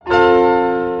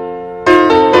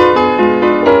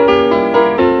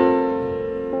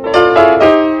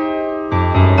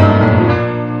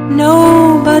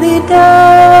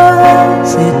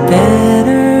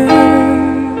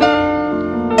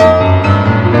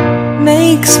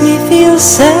makes me feel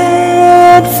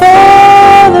sad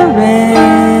for the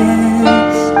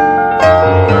rest.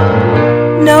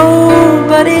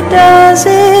 Nobody does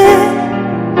it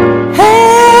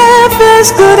half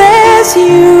as good as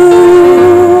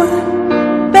you.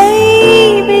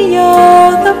 Baby,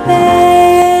 you're the best.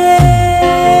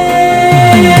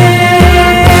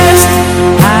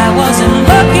 I wasn't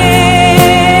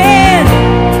looking,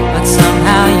 but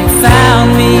somehow you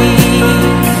found me.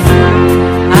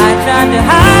 I tried to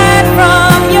hide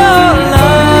from your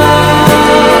love,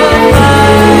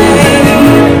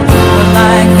 but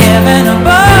like heaven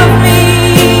above me,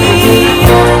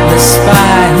 the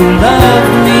spy who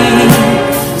loved me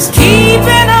is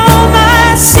keeping all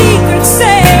my secrets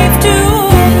safe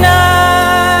tonight,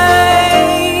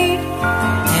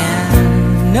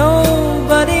 and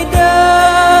nobody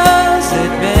does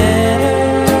it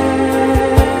better.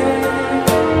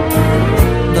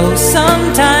 Though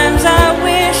sometimes I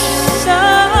wish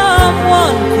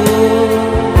someone could.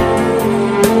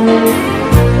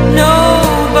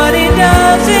 Nobody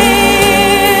does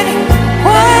it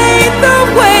quite the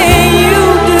way you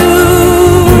do.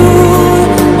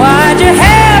 Why'd you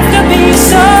have to be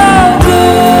so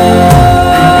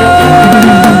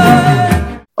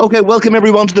good? Okay, welcome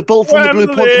everyone to the Bolt from the Blue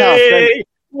podcast.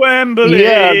 Wembley,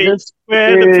 where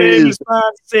the famous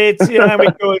man sits. Yeah,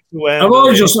 we're going to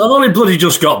Wembley. I've only bloody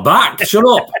just got back. Shut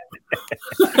up.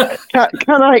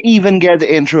 Can I even get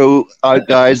the intro out,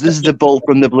 guys? This is the Bolt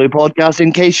from the Blue podcast.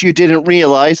 In case you didn't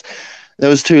realise,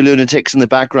 those two lunatics in the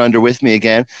background are with me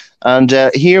again. And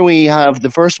here we have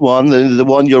the first one, the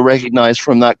one you'll recognise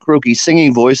from that croaky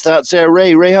singing voice. That's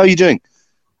Ray. Ray, how are you doing?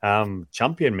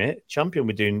 Champion, mate. Champion.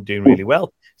 We're doing really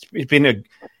well.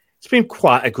 It's been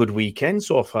quite a good weekend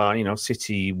so far. You know,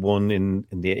 City won in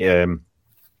the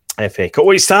FA Cup.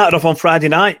 Well, it started off on Friday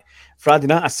night.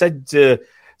 I said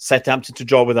Southampton to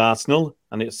draw with Arsenal,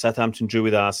 and it's Southampton drew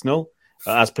with Arsenal,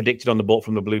 as predicted on the Bolt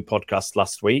from the Blue podcast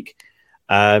last week.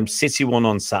 City won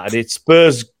on Saturday.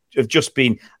 Spurs have just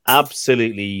been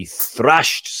absolutely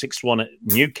thrashed 6-1 at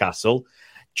Newcastle.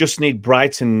 Just need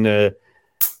Brighton to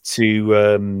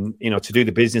do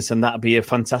the business, and that'll be a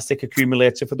fantastic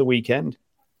accumulator for the weekend.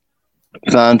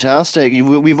 Fantastic.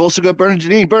 We've also got Bernard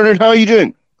Deneen. Bernard, how are you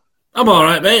doing? I'm all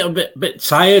right, mate. I'm a bit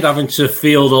tired, having to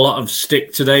field a lot of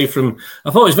stick today. I thought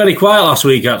it was very quiet last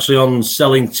week, actually, on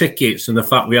selling tickets and the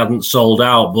fact we hadn't sold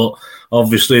out. But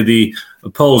obviously the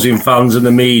opposing fans and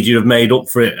the media have made up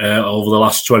for it over the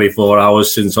last 24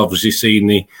 hours since obviously seeing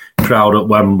the crowd at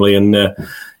Wembley. And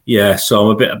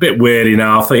so I'm a bit weary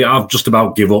now. I think I've just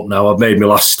about give up now. I've made my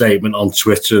last statement on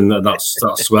Twitter, and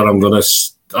that's where I'm going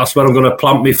to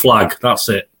plant my flag. That's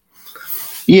it.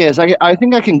 Yes, I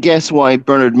think I can guess why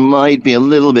Bernard might be a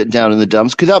little bit down in the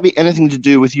dumps. Could that be anything to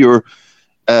do with your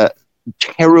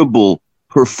terrible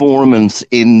performance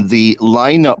in the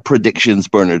lineup predictions,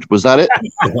 Bernard? Was that it?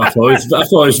 I thought it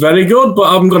was very good, but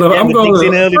I'll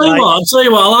tell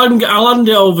you what, I'll hand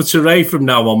it over to Ray from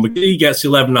now on, because he gets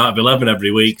 11 out of 11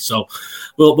 every week, so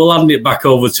we'll hand it back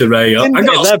over to Ray. I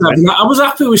got 7. I was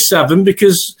happy with 7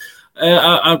 because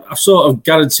I sort of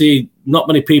guarantee not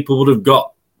many people would have got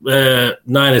 9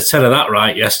 or 10 of that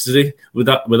right yesterday with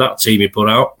that team he put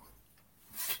out.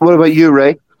 What about you,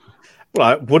 Ray? Well,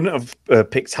 I wouldn't have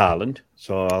picked Haaland,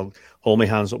 so I'll hold my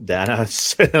hands up there. And I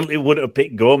certainly wouldn't have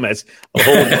picked Gomez.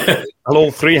 I'll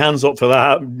hold 3 hands up for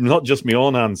that, not just my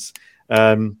own hands.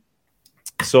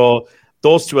 So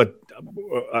those two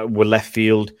were left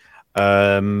field.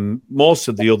 Most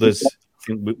of the others, I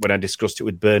think when I discussed it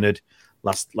with Bernard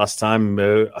last time,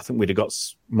 I think we'd have got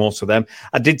most of them.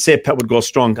 I did say Pep would go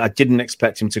strong. I didn't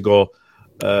expect him to go,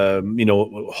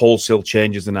 wholesale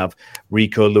changes and have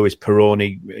Rico, Lewis,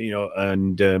 Peroni,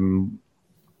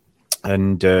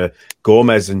 and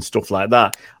Gomez and stuff like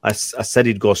that. I said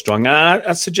he'd go strong.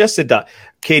 I suggested that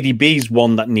KDB's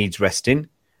one that needs resting.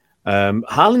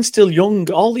 Haaland's still young.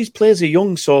 All these players are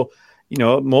young, so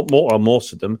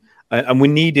most of them. And we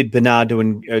needed Bernardo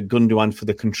and Gundogan for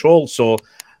the control. So.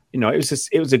 It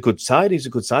was a good side. It's a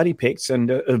good side he picked, and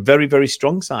a very, very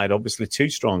strong side. Obviously, too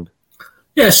strong.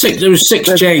 Yeah, there was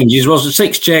 6 changes. Was it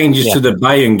 6 changes to the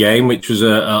Bayern game, which was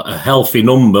a healthy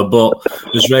number. But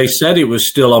as Ray said, it was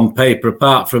still on paper.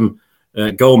 Apart from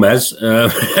Gomez,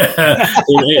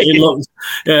 it looked.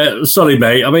 Sorry,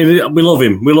 mate. I mean, we love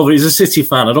him. He's a City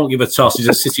fan. I don't give a toss. He's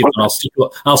a City fan.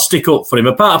 I'll stick up for him.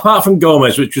 Apart from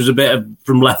Gomez, which was a bit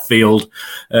from left field,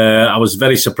 I was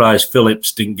very surprised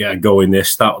Phillips didn't get a go in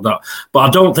this. But I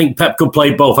don't think Pep could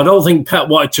play both. I don't think Pep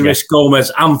wanted to risk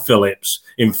Gomez and Phillips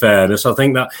in fairness. I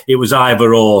think that it was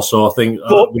either or, so I think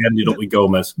we ended up with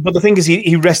Gomez. But the thing is,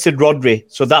 he rested Rodri,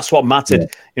 so that's what mattered.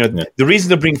 The reason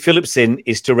to bring Phillips in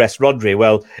is to rest Rodri.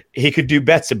 Well, he could do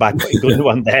better by putting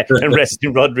Gundogan there and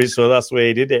resting Rodri, so that's the way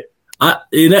he did it.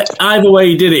 Either way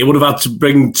he did it, he would have had to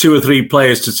bring 2 or 3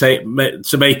 players to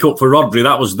make up for Rodri.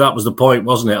 That was the point,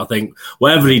 wasn't it? I think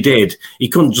whatever he did, he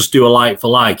couldn't just do a like for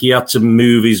like. He had to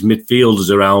move his midfielders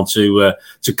around to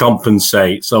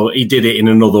compensate. So he did it in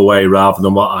another way rather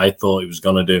than what I thought he was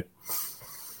going to do.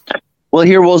 Well,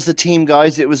 here was the team,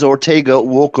 guys. It was Ortega,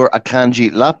 Walker,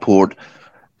 Akanji, Laporte,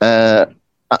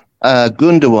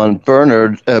 Gundogan,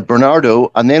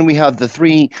 Bernardo, and then we have the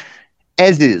 3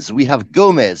 Ezes. We have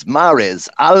Gomez, Mahrez,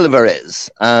 Alvarez,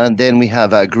 and then we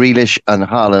have Grealish and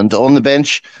Haaland. On the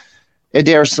bench,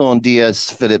 Ederson, Diaz,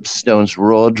 Phillips, Stones,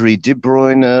 Rodri, De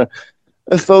Bruyne,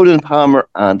 Foden, Palmer,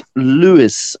 and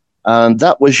Lewis. And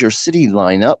that was your City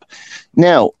lineup.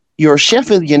 Now, your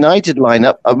Sheffield United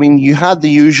lineup, I mean, you had the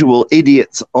usual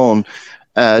idiots on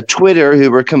Twitter who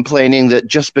were complaining that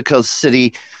just because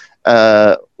City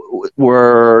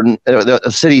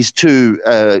City's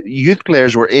 2 youth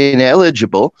players were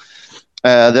ineligible,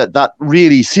 that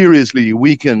really seriously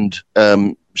weakened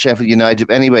Sheffield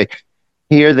United. Anyway,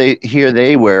 here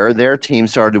they were. Their team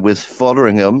started with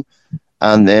Fotheringham,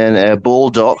 and then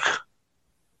Baldock,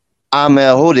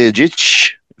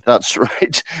 Amehodijic, if that's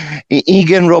right,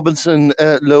 Egan, Robinson,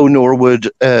 Lowe, Norwood,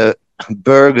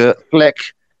 Berger, Fleck,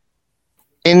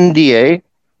 Ndie,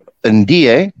 and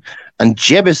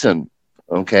Jebison.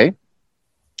 Okay,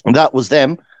 and that was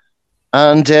them.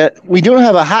 And we don't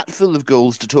have a hatful of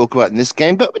goals to talk about in this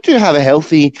game, but we do have a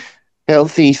healthy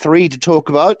 3 to talk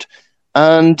about.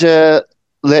 And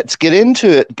let's get into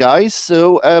it, guys.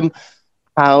 So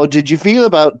how did you feel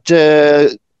about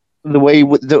the way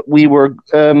that we were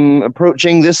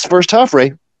approaching this first half,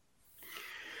 Ray?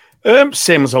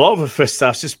 Same as a lot of the first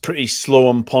half, just pretty slow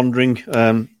and pondering.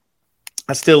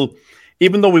 I still,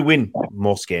 even though we win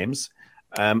most games,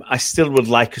 I still would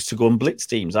like us to go and blitz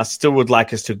teams. I still would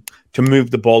like us to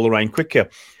move the ball around quicker.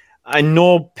 I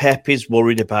know Pep is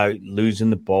worried about losing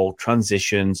the ball,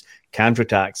 transitions,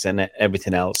 counterattacks, and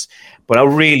everything else. But I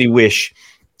really wish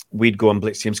we'd go and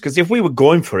blitz teams, because if we were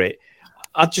going for it,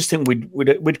 I just think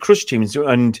we'd crush teams,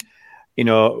 and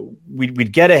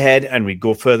we'd get ahead and we'd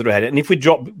go further ahead. And if we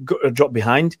drop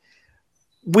behind,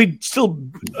 we'd still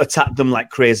attack them like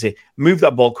crazy, move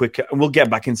that ball quicker, and we'll get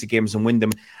back into games and win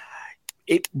them.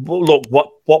 Look,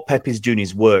 what Pep is doing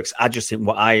works. I just think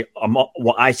what I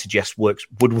suggest would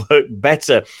work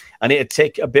better, and it'd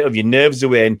take a bit of your nerves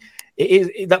away. And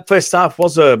that first half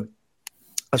was I've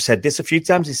said this a few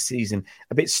times this season,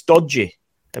 a bit stodgy,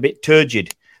 a bit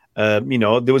turgid. There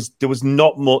was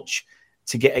not much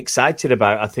to get excited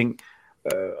about. I think.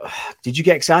 Did you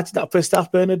get excited that first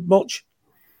half, Bernard? Much?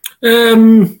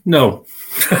 No.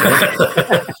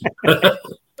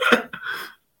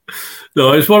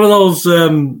 No, it's one of those.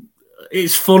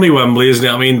 It's funny, Wembley, isn't it?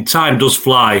 I mean, time does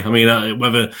fly. I mean,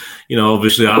 whether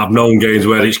obviously, I've known games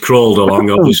where it's crawled along.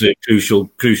 Obviously,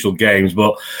 crucial games,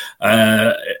 but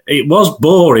it was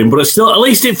boring. But it's still, at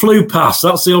least it flew past.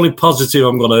 That's the only positive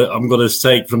I'm gonna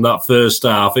take from that first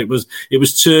half. It was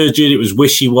turgid. It was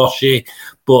wishy washy,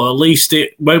 but at least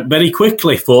it went very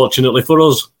quickly. Fortunately for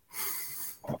us.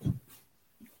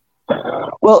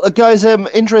 Well, guys,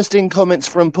 interesting comments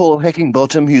from Paul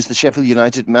Heckingbottom, who's the Sheffield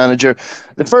United manager.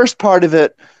 The first part of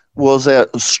it was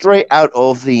straight out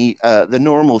of the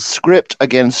normal script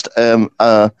against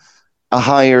a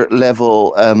higher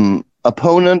level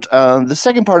opponent. The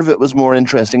second part of it was more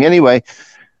interesting. Anyway,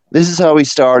 this is how we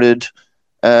started.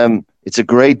 It's a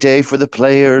great day for the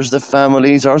players, the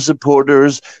families, our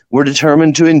supporters. We're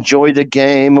determined to enjoy the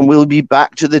game, and we'll be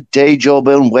back to the day job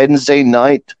on Wednesday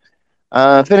night.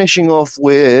 Finishing off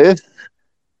with,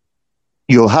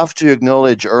 you'll have to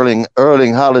acknowledge Erling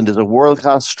Haaland is a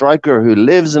world-class striker who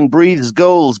lives and breathes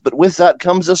goals, but with that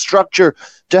comes a structure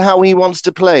to how he wants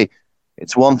to play.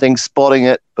 It's one thing spotting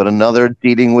it, but another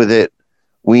dealing with it.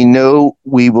 We know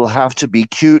we will have to be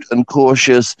cute and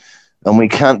cautious, and we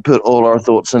can't put all our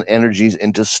thoughts and energies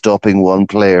into stopping one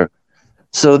player.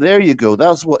 So there you go.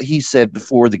 That's what he said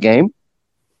before the game.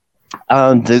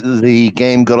 And the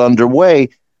game got underway.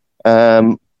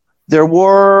 There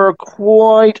were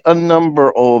quite a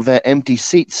number of empty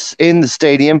seats in the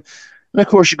stadium. And of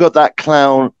course, you got that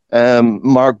clown,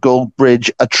 Mark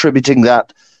Goldbridge, attributing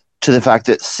that to the fact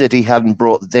that City hadn't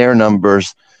brought their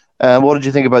numbers. What did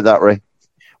you think about that, Ray?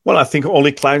 Well, I think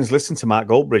only clowns listen to Mark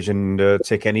Goldbridge and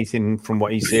take anything from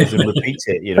what he says and repeat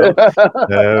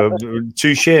it,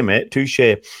 Touche, mate, touche.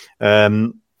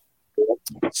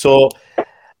 So,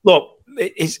 look,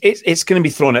 it's going to be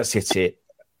thrown at City.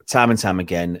 time and time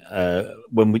again,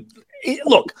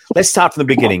 look, let's start from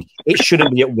the beginning. It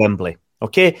shouldn't be at Wembley,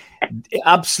 okay?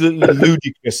 Absolutely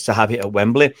ludicrous to have it at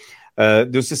Wembley. There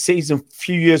was a season a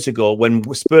few years ago when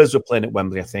Spurs were playing at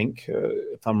Wembley, I think,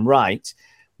 if I'm right.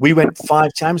 We went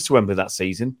 5 times to Wembley that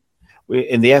season.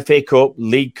 In the FA Cup,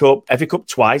 League Cup, FA Cup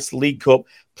twice, League Cup,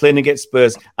 playing against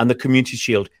Spurs, and the Community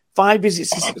Shield. 5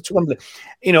 visits to Wembley.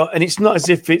 And it's not as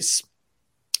if it's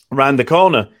round the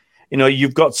corner.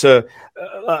 You've got to.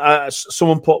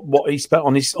 Someone put what he spent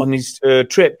on his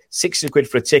trip: 60 quid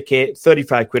for a ticket,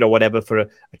 35 quid or whatever for a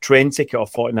train ticket, or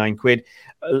 49 quid.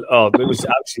 It was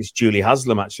actually Julie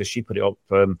Haslam. Actually, she put it up.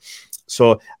 And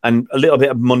a little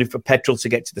bit of money for petrol to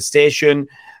get to the station,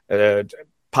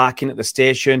 parking at the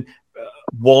station,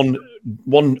 one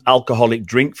alcoholic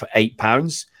drink for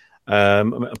 £8.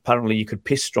 Apparently, you could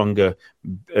piss stronger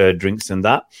drinks than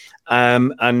that.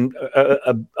 And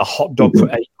a hot dog for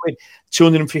 8 quid,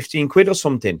 215 quid or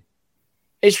something.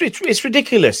 It's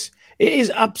ridiculous. It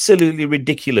is absolutely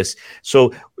ridiculous.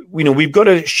 So, we've got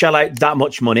to shell out that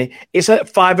much money. It's at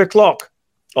 5 o'clock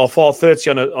or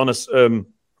 4:30 on a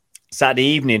Saturday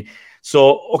evening.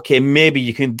 So, okay, maybe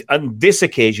you can, on this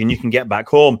occasion, you can get back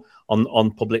home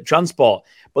on public transport.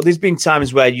 But there's been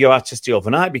times where you have to stay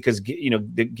overnight because,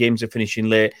 the games are finishing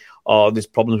late or there's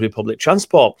problems with public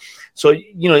transport. So,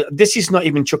 this is not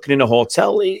even chucking in a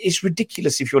hotel. It's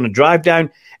ridiculous. If you want to drive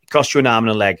down, it costs you an arm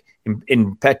and a leg.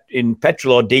 In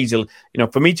petrol or diesel,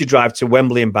 for me to drive to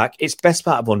Wembley and back, it's best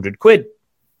part of 100 quid.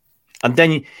 And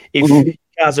then if your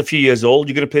car's a few years old,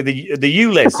 you're going to pay the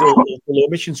ULEZ, or the low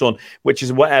emission zone, which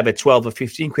is whatever, 12 or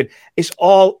 15 quid. It's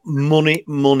all money,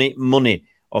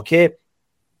 okay?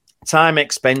 Time,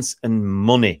 expense, and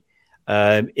money.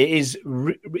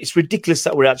 It's ridiculous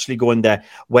that we're actually going there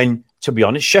when, to be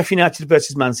honest, Sheffield United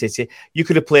versus Man City, you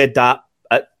could have played that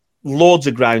at loads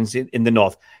of grounds in the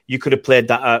north. You could have played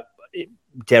that at,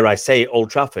 dare I say, Old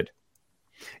Trafford.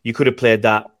 You could have played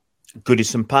that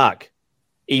Goodison Park,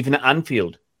 even at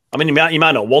Anfield. I mean, you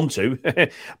might not want to,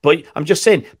 but I'm just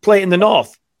saying, play it in the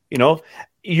north.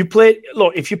 If you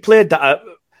played that at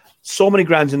so many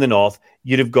grounds in the north,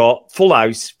 you'd have got full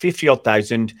house, 50-odd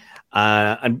thousand,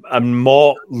 and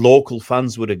more local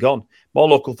fans would have gone. More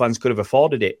local fans could have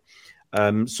afforded it.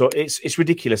 So it's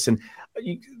ridiculous. And,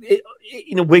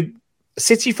 we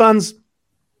City fans,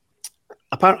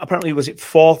 apparently, was it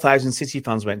 4,000 City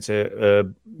fans went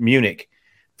to Munich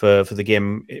for the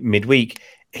game midweek?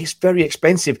 It's very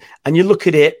expensive. And you look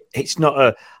at it, it's not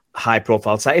a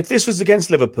high-profile side. If this was against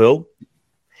Liverpool,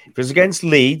 if it was against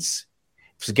Leeds,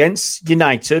 if it was against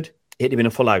United, it'd have been a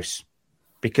full house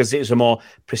because it was a more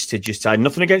prestigious side.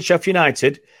 Nothing against Sheffield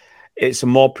United. It's a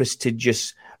more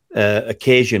prestigious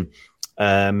occasion.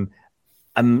 And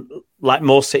like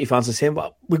most City fans are saying,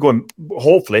 well,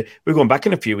 hopefully, we're going back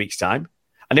in a few weeks' time.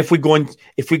 And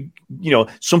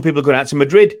some people are going out to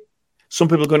Madrid. Some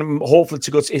people are going to, hopefully,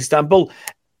 to go to Istanbul.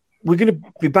 We're going to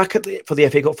be back for the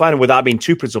FA Cup final without being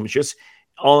too presumptuous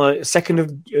on 2nd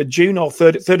of June or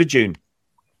 3rd of June.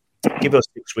 Give us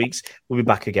 6 weeks. We'll be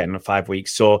back again in 5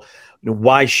 weeks. So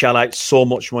why shell out so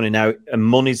much money now? And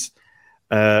money's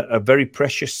a very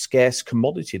precious, scarce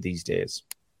commodity these days.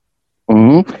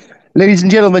 Mm-hmm. Ladies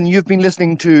and gentlemen, you've been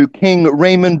listening to King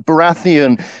Raymond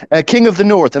Baratheon, King of the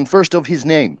North, and first of his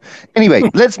name. Anyway,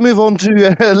 let's move on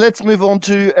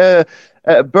to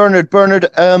Bernard. Bernard,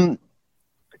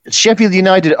 Sheffield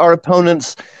United, our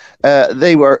opponents,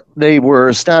 they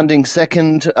were standing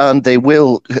second, and they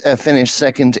will finish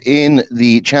second in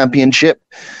the championship.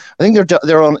 I think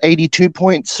they're on 82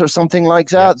 points or something like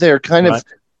that. Yeah, they're kind of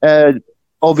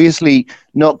obviously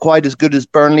not quite as good as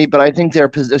Burnley, but I think their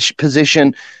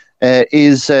position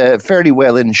is fairly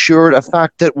well ensured. A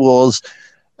fact that was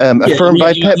affirmed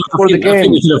by Pep before the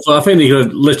game. I think they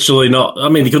could literally not. I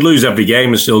mean, they could lose every game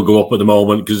and still go up at the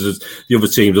moment because the other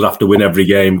teams would have to win every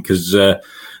game because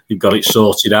you've got it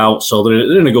sorted out. So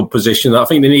they're in a good position. I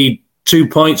think they need 2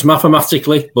 points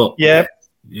mathematically, but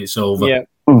it's over. Yeah.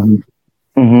 Mm-hmm.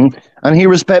 Mm-hmm. And here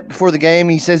was Pep before the game.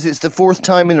 He says it's the 4th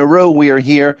time in a row we are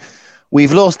here.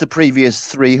 We've lost the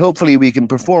previous 3. Hopefully we can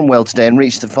perform well today and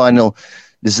reach the final.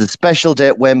 This is a special day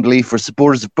at Wembley for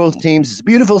supporters of both teams. It's a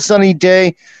beautiful sunny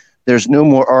day. There's no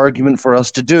more argument for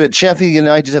us to do it. Sheffield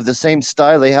United have the same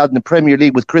style they had in the Premier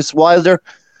League with Chris Wilder.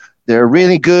 They're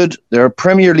really good. They're a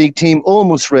Premier League team,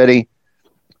 almost ready.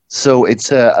 So it's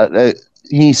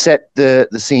he set the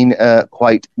scene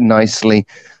quite nicely.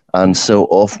 And so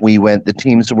off we went. The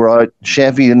teams were out.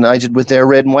 Sheffield United with their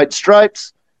red and white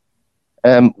stripes.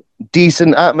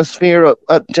 Decent atmosphere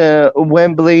at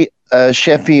Wembley.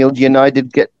 Sheffield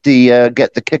United get the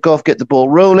kickoff, get the ball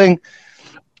rolling,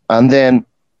 and then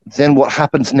what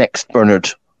happens next, Bernard?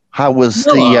 How was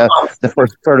the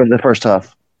first third of the first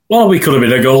half? Well, we could have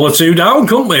been a goal or two down,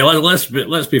 couldn't we?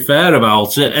 Let's be fair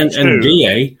about it. And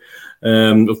DA,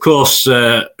 of course,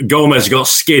 Gomez got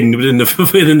skinned within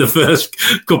the first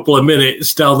couple of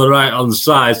minutes down the right-hand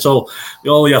side. So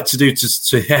all you have to do to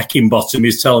Heckingbottom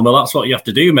is tell him, well, that's what you have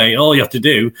to do, mate. All you have to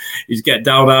do is get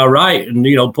down our right and,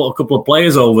 put a couple of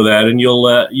players over there and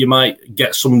you might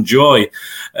get some joy.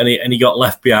 And he got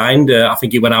left behind. I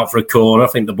think he went out for a corner. I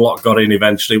think the block got in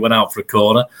eventually, went out for a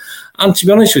corner. And to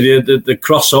be honest with you, the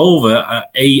crossover,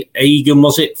 Egan,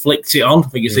 was it? Flicked it on. I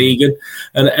think it's Egan.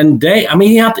 And Day,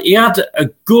 he had a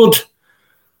good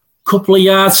couple of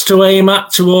yards to aim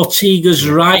at to Ortega's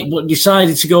right, but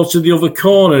decided to go to the other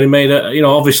corner. He made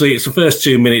obviously it's the first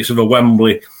 2 minutes of a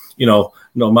Wembley, no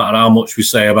matter how much we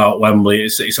say about Wembley,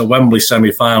 it's a Wembley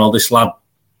semi-final. This lad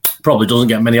probably doesn't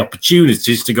get many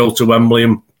opportunities to go to Wembley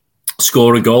and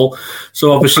score a goal.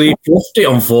 So obviously he bluffed it,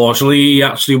 unfortunately. He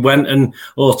actually went and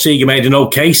Ortega made an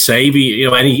okay save.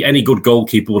 Any good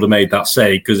goalkeeper would have made that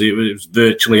save because it was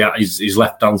virtually at his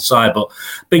left-hand side. But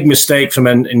big mistake from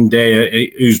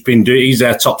Ndeye, he's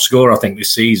their top scorer, I think,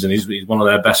 this season. He's one of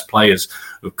their best players,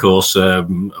 of course,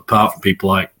 apart from people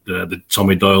like the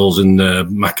Tommy Doyles and the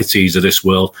McAtees of this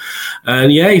world.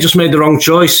 And he just made the wrong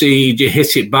choice. He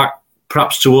hit it back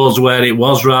perhaps towards where it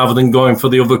was rather than going for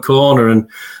the other corner. And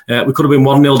we could have been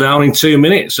 1-0 down in 2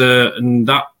 minutes. And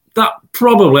that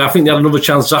probably, I think they had another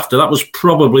chance after. That was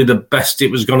probably the best it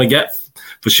was going to get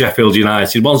for Sheffield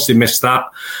United. Once they missed that,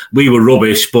 we were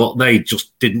rubbish, but they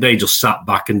just sat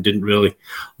back and didn't really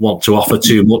want to offer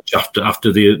too much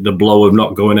after the blow of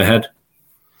not going ahead.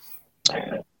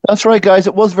 That's right, guys.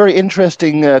 It was very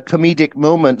interesting comedic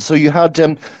moment. So you had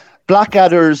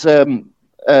Blackadder's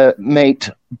mate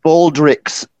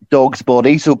Baldrick's dog's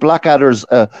body. So Blackadder's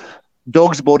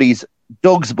dog's body's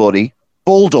dog's body,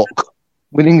 Baldock,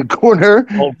 winning a corner.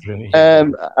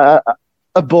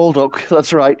 A Baldock,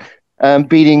 that's right.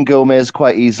 Beating Gomez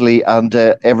quite easily, and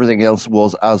everything else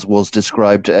was as was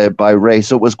described by Ray.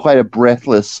 So it was quite a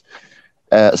breathless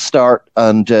start,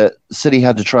 and City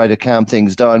had to try to calm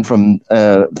things down from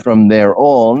there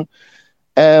on.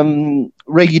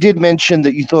 Ray, you did mention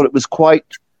that you thought it was quite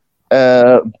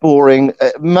boring.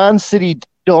 Man City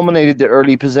dominated the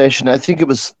early possession. I think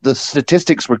the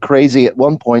statistics were crazy at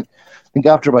one point. I think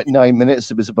after about 9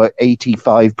 minutes, it was about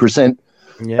 85%.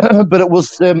 Yeah. But it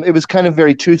was kind of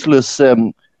very toothless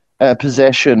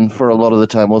possession for a lot of the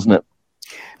time, wasn't it?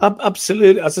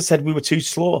 Absolutely. As I said, we were too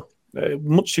slow,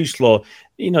 much too slow.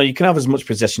 You can have as much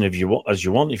possession as you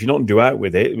want. If you don't do out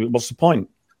with it, what's the point?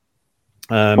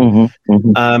 And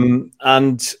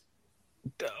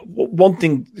one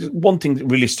thing that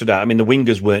really stood out. The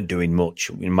wingers weren't doing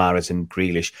much. Mahrez and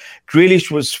Grealish.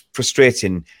 Grealish was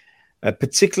frustrating,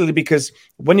 particularly because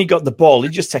when he got the ball,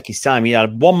 he'd just take his time. He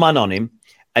had one man on him,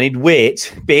 and he'd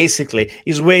wait. Basically,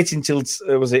 he's waiting until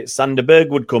Sanderberg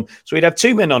would come. So he'd have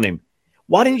two men on him.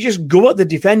 Why didn't you just go at the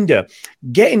defender,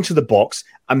 get into the box,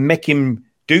 and make him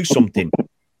do something,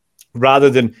 rather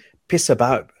than piss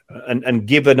about and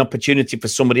give an opportunity for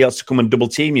somebody else to come and double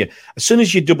team you? As soon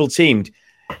as you're double teamed,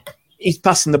 he's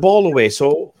passing the ball away.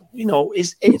 So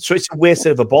it's a waste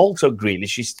of a ball to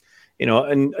Grealish.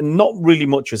 And not really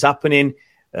much was happening.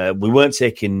 We weren't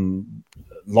taking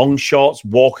long shots.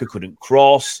 Walker couldn't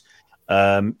cross.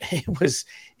 It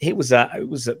was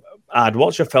a hard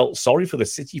watch. I felt sorry for the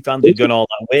City fans who'd gone all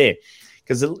that way,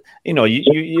 because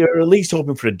you're at least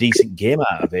hoping for a decent game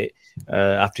out of it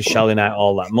after shelling out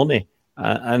all that money.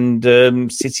 And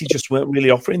City just weren't really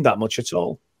offering that much at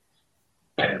all.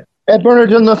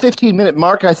 Bernard, on the 15-minute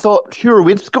mark, I thought, sure,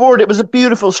 we'd scored. It was a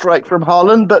beautiful strike from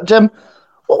Haaland, but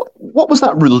what was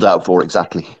that ruled out for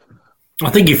exactly? I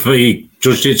think if he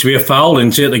judged it to be a foul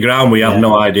into the ground, we have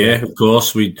no idea. Of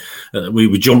course, we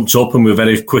jumped up and we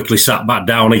very quickly sat back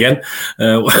down again.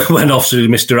 When obviously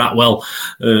Mr. Atwell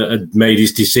had made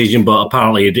his decision, but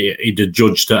apparently he'd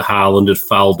judged that Haaland had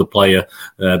fouled the player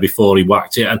before he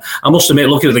whacked it. And I must admit,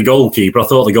 looking at the goalkeeper, I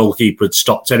thought the goalkeeper had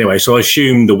stopped anyway, so I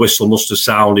assumed the whistle must have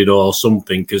sounded or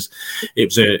something, because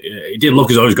it didn't look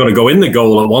as though he was going to go in the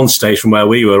goal at one stage from where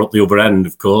we were, up the other end,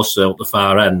 of course, up the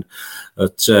far end.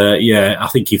 But I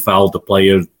think he fouled the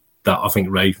player. I think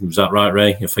Ray, was that right,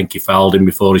 Ray? I think he fouled him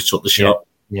before he took the shot.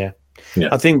 Yeah.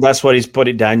 I think that's what he's put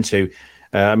it down to.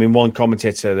 One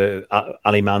commentator,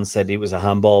 Ali Mann, said it was a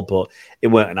handball, but it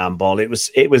weren't an handball. It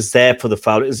was there for the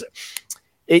foul.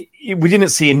 We didn't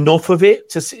see enough of it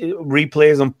to see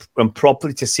replays and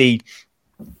properly to see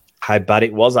how bad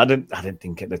it was. I didn't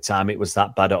think at the time it was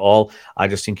that bad at all. I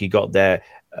just think he got there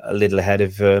a little ahead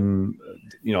of the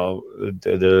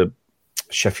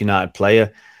Sheffield United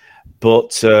player.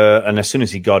 But and as soon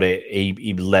as he got it,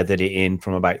 he leathered it in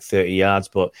from about 30 yards.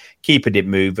 But keeper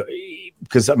didn't move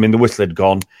because the whistle had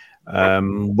gone.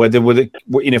 If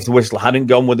the whistle hadn't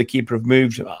gone, would the keeper have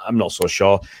moved? I'm not so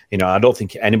sure. I don't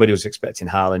think anybody was expecting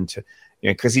Haaland to,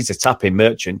 because he's a tapping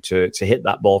merchant, to hit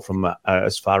that ball from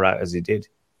as far out as he did.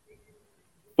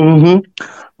 Mm-hmm.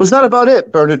 Was that about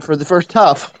it, Bernard, for the first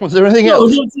half? Was there anything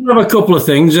else? There were a couple of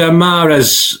things.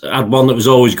 Mahrez had one that was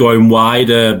always going wide,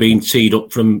 being teed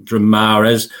up from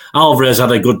Mahrez. Alvarez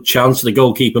had a good chance. The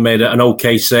goalkeeper made an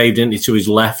okay save, didn't he, to his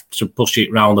left to push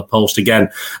it round the post. Again,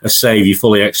 a save you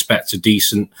fully expect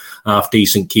a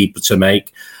half-decent keeper to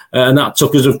make. And that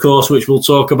took us, of course, which we'll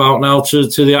talk about now, to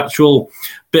the actual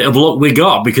bit of luck we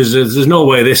got, because there's no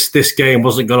way this game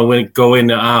wasn't going to go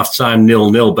in at half-time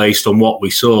 0-0 based on what we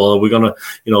saw. We're going to,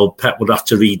 Pep would have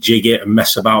to rejig it and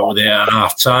mess about with it at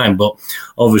half-time. But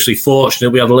obviously,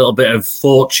 fortunately, we had a little bit of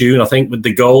fortune, I think, with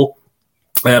the goal.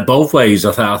 Both ways,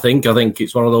 I think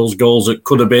it's one of those goals that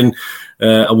could have been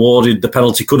awarded. The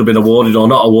penalty could have been awarded or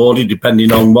not awarded,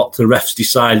 depending on what the refs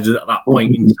decided at that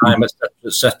point in time,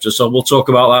 etc. So we'll talk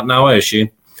about that now,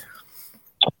 Shane.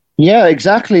 Yeah,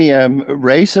 exactly,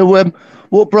 Ray. So,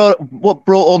 what brought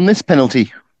on this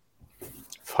penalty?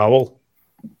 Foul.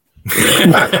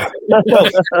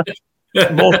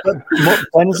 More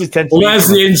penalties tend to. There's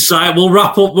the insight. We'll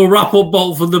wrap up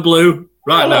Bolt from the Blue.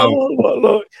 Right now.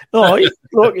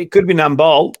 Look, it could be an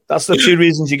handball. That's the two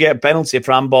reasons you get a penalty,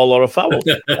 for handball or a foul.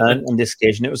 And in this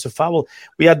occasion, it was a foul.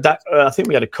 We had that. I think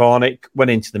we had a corner, it went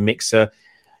into the mixer.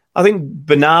 I think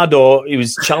Bernardo, he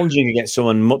was challenging against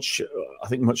someone much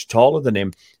taller than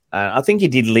him. I think he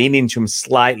did lean into him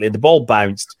slightly. The ball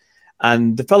bounced,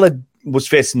 and the fella was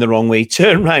facing the wrong way. He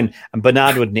turned around, and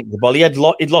Bernardo had nicked the ball.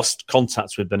 He'd lost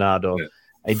contacts with Bernardo. Yeah.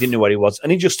 He didn't know where he was,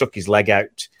 and he just stuck his leg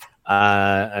out. To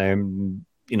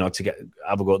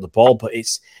have a go at the ball, but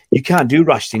you can't do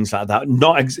rash things like that.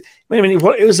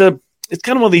 It's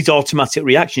kind of one of these automatic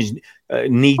reactions,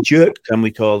 knee jerk, can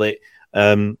we call it,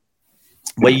 where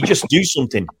you just do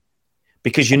something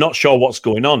because you're not sure what's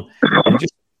going on.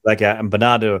 And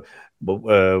Bernardo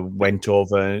went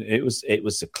over, and it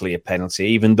was a clear penalty,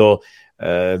 even though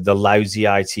the lousy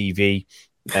ITV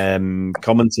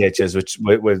commentators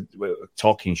were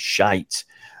talking shite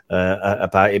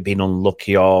about it being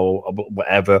unlucky or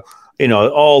whatever.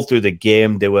 All through the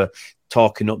game they were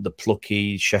talking up the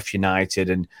plucky Sheffield United,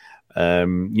 and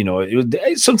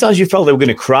sometimes you felt they were going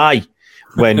to cry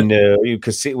when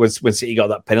when City got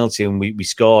that penalty and we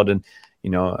scored, and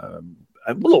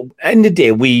look, end of the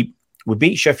day we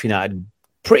beat Sheffield United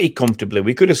pretty comfortably.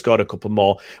 We could have scored a couple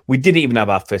more. We didn't even have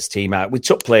our first team out. We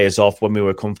took players off when we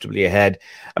were comfortably ahead.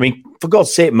 I mean, for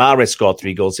God's sake, Mahrez scored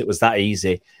 3 goals. It was that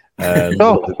easy. But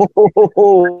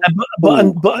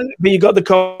you got the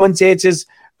commentators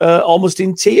almost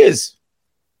in tears.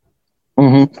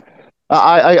 Mm-hmm.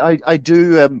 I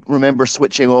do remember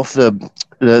switching off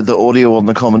the audio on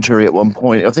the commentary at one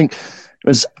point. I think it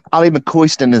was Ali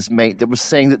McCoist and his mate that was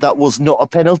saying that was not a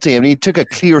penalty. I mean, he took a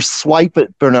clear swipe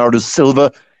at Bernardo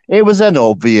Silva. It was an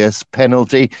obvious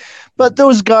penalty. But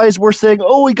those guys were saying,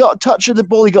 "Oh, he got a touch of the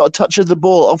ball. He got a touch of the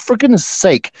ball." Oh, for goodness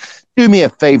sake. Do me a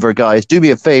favor, guys. Do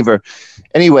me a favor.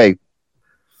 Anyway,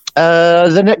 I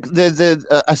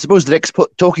suppose the next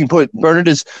talking point, Bernard,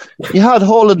 is you had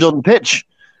Haaland on pitch,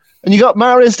 and you got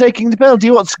Mahrez taking the penalty.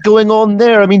 What's going on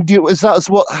there? I mean, is that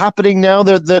what's happening now?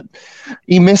 That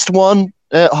he missed one,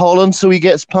 Haaland, so he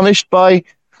gets punished by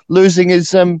losing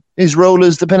his role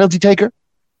as the penalty taker?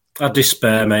 I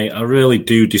despair, mate. I really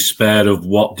do despair of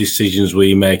what decisions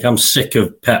we make. I'm sick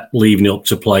of Pep leaving it up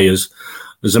to players.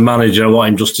 As a manager, I want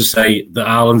him just to say that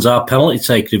Haaland's our penalty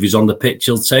taker. If he's on the pitch,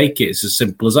 he'll take it. It's as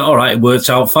simple as that. All right, it worked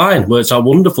out fine. Worked out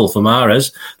wonderful for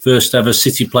Mahrez. First ever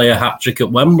City player hat-trick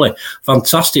at Wembley.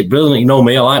 Fantastic, brilliant. You know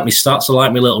me, I like my stats, I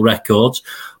like my little records.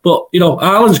 But,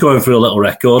 Haaland's going for a little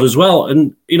record as well.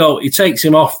 And, he takes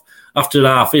him off after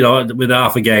half, with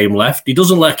half a game left. He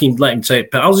doesn't let him take.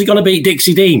 How's he going to beat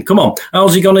Dixie Dean? Come on.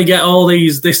 How's he going to get all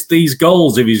these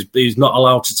goals if he's not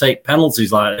allowed to take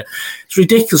penalties like that? It's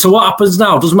ridiculous. So what happens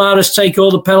now? Does Mahrez take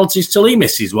all the penalties till he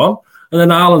misses one? And then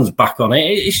Haaland's back on it.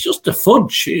 It's just a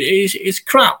fudge. It's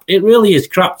crap. It really is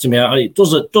crap to me. It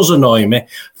does annoy me.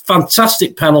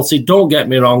 Fantastic penalty. Don't get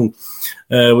me wrong.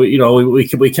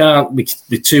 We can't be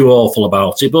too awful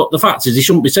about it, but the fact is he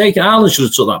shouldn't be taking. Haaland should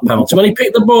have took that penalty. When he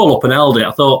picked the ball up and held it,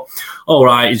 I thought, all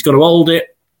right, he's going to hold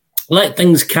it, let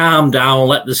things calm down,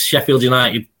 let the Sheffield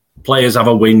United players have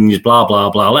a whinge, blah, blah,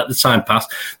 blah. Let the time pass.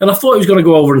 And I thought he was going to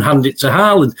go over and hand it to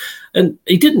Haaland. And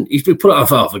he didn't. He put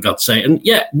it off, for God's sake. And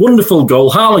yeah, wonderful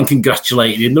goal. Haaland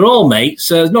congratulated him. They're all mates.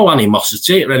 There's no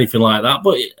animosity or anything like that.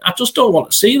 But I just don't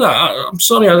want to see that. I'm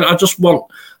sorry. I just want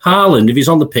Haaland, if he's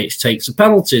on the pitch, takes the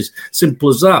penalties. Simple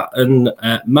as that. And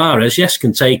Mahrez, yes,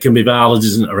 can take them if Haaland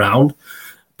isn't around.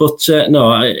 But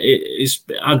no,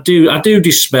 I do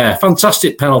despair.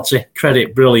 Fantastic penalty,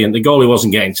 credit, brilliant. The goalie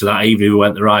wasn't getting to that even if he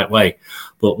went the right way.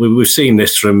 But we've seen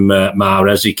this from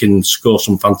Mahrez. He can score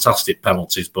some fantastic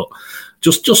penalties. But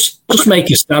just make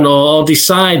a stand or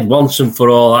decide once and for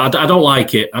all. I don't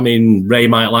like it. I mean, Ray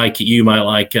might like it, you might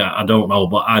like it. I don't know,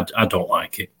 but I don't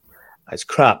like it. It's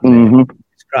crap. Mm-hmm.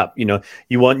 It's crap. You know,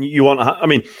 you want. I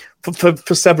mean,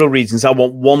 for several reasons, I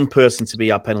want one person to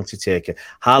be our penalty taker.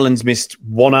 Haaland's missed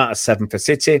 1 out of 7 for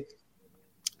City,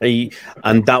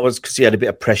 and that was because he had a bit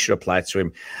of pressure applied to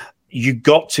him. You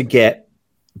got to get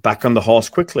back on the horse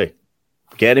quickly.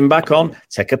 Get him back on,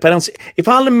 take a penalty. If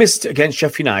Haaland missed against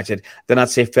Sheffield United, then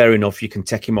I'd say fair enough, you can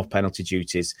take him off penalty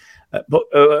duties. But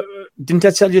didn't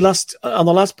I tell you on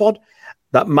the last pod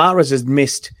that Mahrez has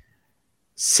missed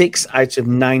 6 out of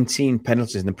 19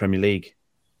 penalties in the Premier League?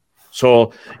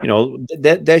 So, you know,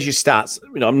 there's your stats.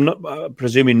 You know, I'm not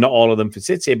presuming not all of them for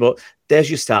City, but there's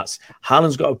your stats.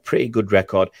 Haaland's got a pretty good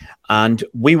record, and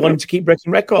we want him to keep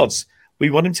breaking records.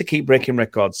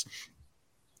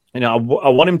 You know, I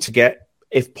want him to get,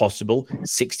 if possible,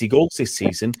 60 goals this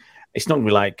season. It's not going to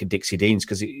be like Dixie Dean's,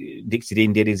 because Dixie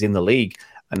Dean did his in the league,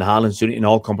 and Haaland's doing it in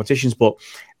all competitions. But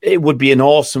it would be an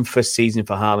awesome first season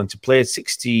for Haaland to play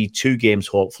 62 games,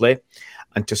 hopefully,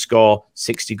 and to score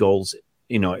 60 goals.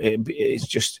 You know, it's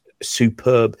just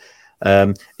superb.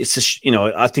 It's you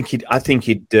know, I think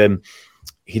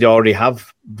he'd already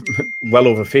have well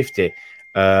over 50.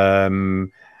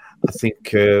 I think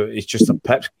it's just that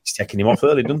Pep keeps taking him off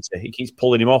early, doesn't he? He keeps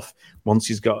pulling him off once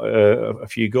he's got a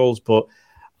few goals. But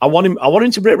I want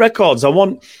him to break records. I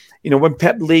want, you know, when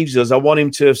Pep leaves us, I want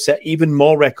him to set even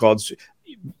more records.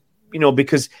 You know,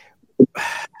 because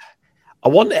I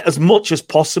want as much as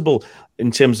possible in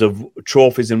terms of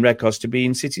trophies and records to be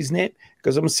in City's name,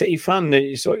 because I'm a City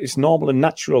fan. So it's normal and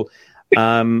natural.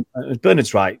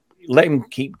 Bernard's right. Let him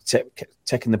keep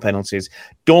taking the penalties.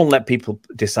 Don't let people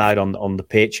decide on the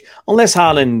pitch. Unless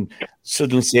Haaland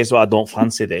suddenly says, well, I don't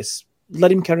fancy this,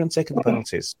 let him carry on taking the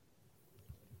penalties.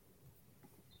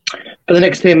 For the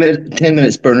next 10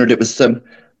 minutes, Bernard, it was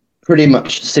pretty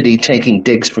much City taking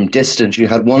digs from distance. You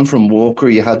had one from Walker.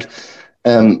 You had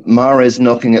Mahrez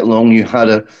knocking it long. You had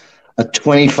a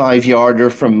 25-yarder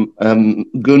from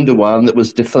Gundogan that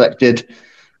was deflected.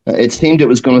 It seemed it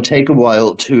was going to take a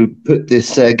while to put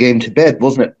this game to bed,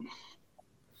 wasn't it?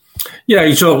 Yeah,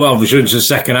 you talk well. We're into the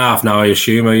second half now, I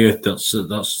assume. Are you? That's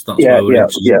yeah.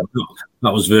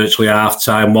 That was virtually half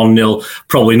time, 1-0.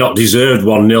 Probably not deserved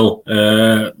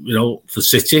 1-0. You know, for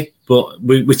City, but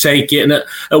we take it. And at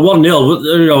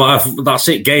 1-0, you know, that's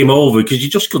it. Game over, because you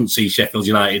just couldn't see Sheffield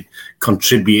United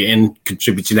contributing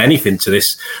anything to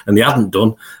this, and they hadn't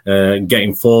done.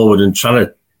 Getting forward and trying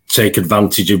to take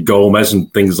advantage of Gomez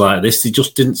and things like this. They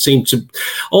just didn't seem to.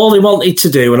 All they wanted to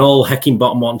do, and all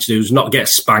Heckingbottom wanted to do, was not get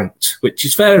spanked, which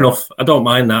is fair enough. I don't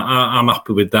mind that. I'm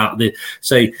happy with that. They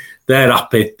say they're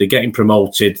happy. They're getting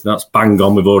promoted. That's bang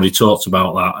on. We've already talked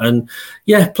about that. And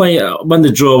yeah, when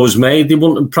the draw was made, they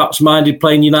wouldn't have perhaps minded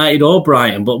playing United or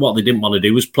Brighton, but what they didn't want to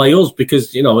do was play us,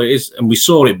 because, you know, it is, and we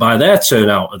saw it by their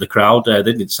turnout of the crowd. They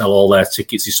didn't sell all their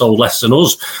tickets. They sold less than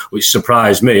us, which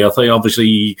surprised me. I think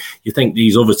obviously you think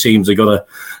these other teams are going to,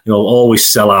 you know, always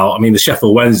sell out. I mean, the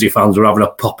Sheffield Wednesday fans were having a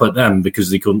pop at them because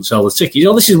they couldn't sell the tickets. You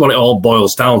know, this is what it all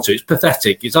boils down to. It's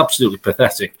pathetic. It's absolutely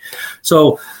pathetic.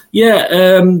 So,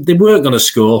 yeah, they weren't going to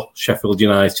score, Sheffield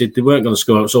United. They weren't going to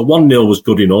score. So 1-0 was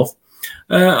good enough.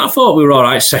 I thought we were all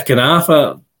right second half.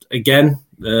 I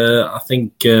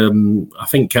think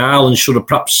Ireland should have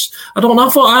perhaps... I don't know. I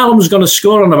thought Ireland was going to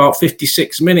score on about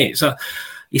 56 minutes.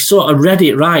 He sort of read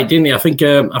it right, didn't he? I think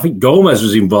Gomez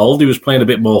was involved. He was playing a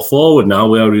bit more forward now,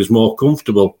 where he was more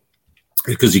comfortable.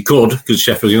 Because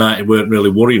Sheffield United weren't really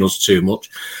worrying us too much.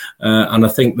 And I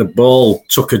think the ball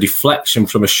took a deflection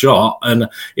from a shot, and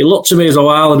it looked to me as though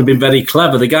Ireland had been very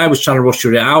clever. The guy was trying to rush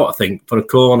it out, I think, for a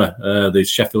corner, the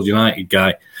Sheffield United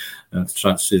guy. I'm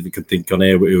trying to see if I can think on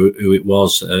here who it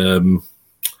was.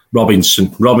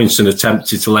 Robinson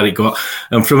attempted to let it go.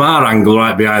 And from our angle,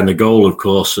 right behind the goal, of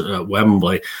course, at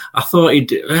Wembley, I thought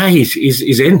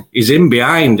he's in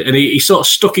behind. And he sort of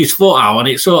stuck his foot out and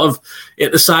it sort of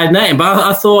hit the side netting. But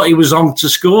I thought he was on to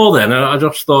score then. And I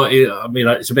just thought,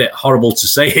 it's a bit horrible to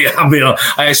say it.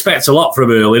 I expect a lot from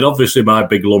Erling, obviously my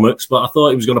big lummox, but I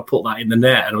thought he was going to put that in the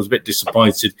net. And I was a bit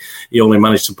disappointed he only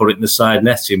managed to put it in the side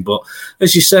netting. But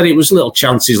as you said, it was little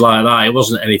chances like that. It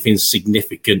wasn't anything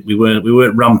significant. We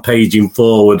weren't rampaging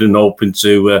forward and hoping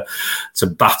to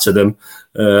batter them.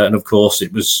 And of course,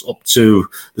 it was up to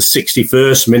the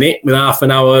 61st minute with half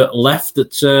an hour left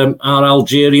that our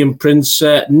Algerian prince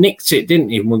nicked it, didn't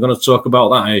he? And we're going to talk about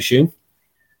that, I assume.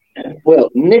 Well,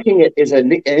 nicking it is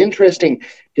an interesting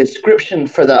description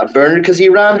for that, Bernard, because he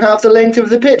ran half the length of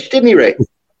the pitch, didn't he, Ray?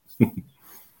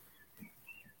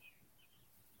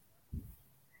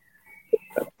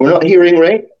 We're not hearing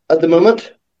Ray at the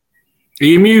moment. Are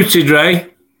you muted, Ray?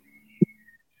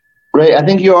 Ray, I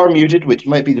think you are muted, which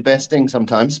might be the best thing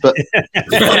sometimes. But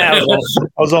I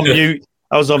was on mute.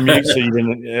 So you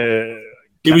didn't.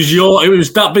 It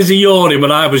was that busy yawning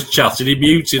when I was chatting. He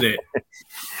muted it.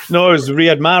 No, it was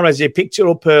Riyad Mahrez. He picked it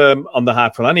up on the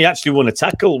half line. He actually won a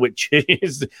tackle, which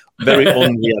is very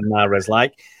un-Riyad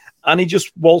Mahrez-like. And he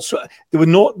just waltzed. There were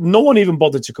no one even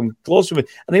bothered to come close to him.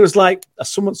 And it was like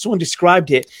someone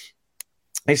described it.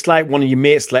 It's like one of your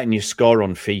mates letting you score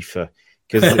on FIFA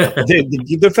because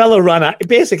the fellow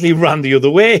basically ran the other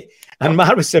way. And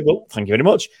Mahrez said, "Well, thank you very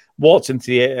much." Walked into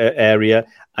the area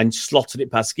and slotted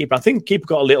it past the keeper. I think the keeper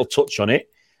got a little touch on it,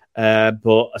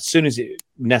 but as soon as it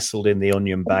nestled in the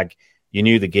onion bag, you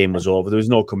knew the game was over. There was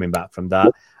no coming back from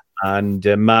that. And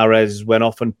Mahrez went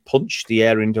off and punched the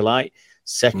air in delight.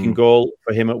 Second goal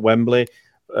for him at Wembley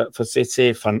for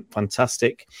City,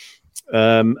 fantastic.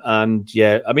 And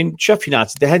yeah, I mean, Sheffield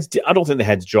United, I don't think the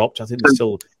heads dropped. I think they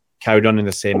still carried on in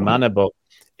the same manner, but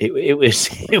it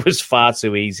was far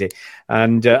too easy.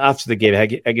 And after the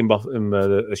game, Higginbotham,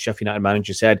 the Sheffield United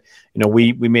manager, said,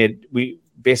 we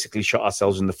basically shot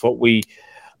ourselves in the foot. We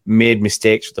made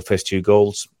mistakes with the first two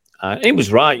goals. It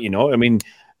was right, I mean,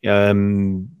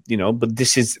 but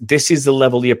this is the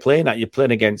level you're playing at. You're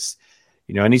playing against.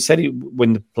 And he said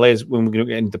when we're going to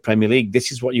get into the Premier League,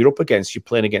 this is what you're up against. You're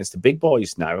playing against the big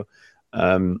boys now,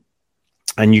 and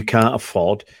you can't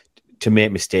afford to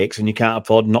make mistakes, and you can't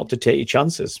afford not to take your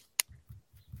chances.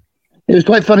 It was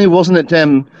quite funny, wasn't it,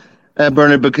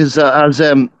 Bernard? Because as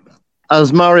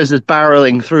Mahrez is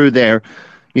barreling through there,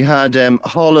 you had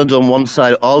Holland on one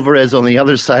side, Alvarez on the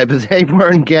other side, but they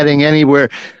weren't getting anywhere.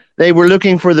 They were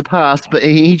looking for the pass, but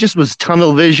he just was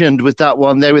tunnel visioned with that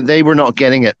one. They were not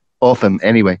getting it off him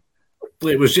anyway.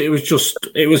 It was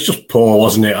just poor,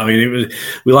 wasn't it? I mean,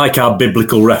 we like our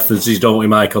biblical references, don't we,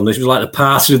 Mike? On this, it was like the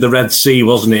parting of the Red Sea,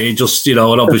 wasn't it? It just, and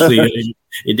obviously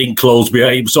it didn't close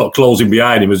behind. He was sort of closing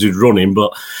behind him as he was running,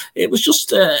 but it was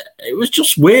just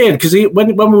weird because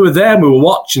when we were there, and we were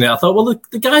watching it. I thought, well,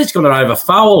 the guy's going to either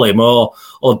foul him or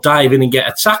dive in and get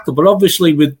a tackle. But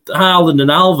obviously, with Haaland and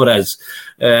Alvarez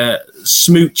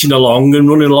smooching along and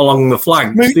running along the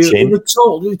flanks, they were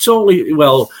totally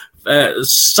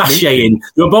sashaying.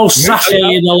 They were both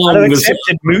sashaying along. I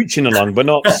accepted mooching along, but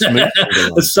not smooching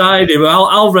along. Aside him,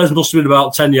 Alvarez must have been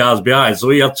about 10 yards behind, so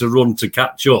he had to run to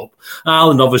catch up.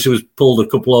 Haaland obviously was pulled a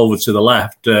couple over to the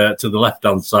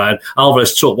left-hand side.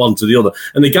 Alvarez took one to the other.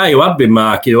 And the guy who had been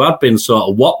marking, who had been sort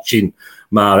of watching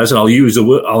Mahrez, and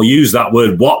I'll use that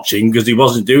word watching because he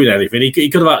wasn't doing anything. He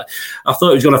could have. I thought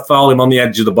he was going to foul him on the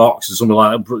edge of the box or something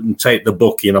like that and take the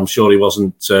bookie, and I'm sure he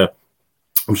wasn't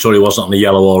on the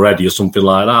yellow already or something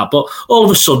like that. But all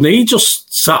of a sudden, he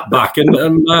just sat back and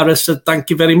Mahrez said, "Thank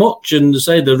you very much." And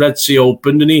the Red Sea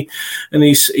opened and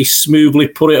he smoothly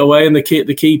put it away. And the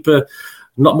keeper,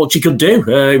 not much he could do.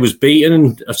 He was beaten.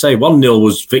 And I say 1-0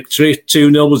 was victory.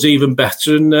 2-0 was even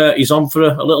better. And he's on for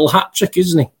a little hat trick,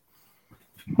 isn't he?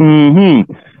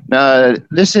 Mm-hmm.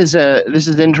 This is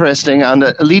interesting, and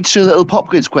it leads to a little pop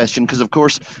quiz question because, of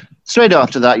course, straight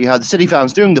after that, you had the City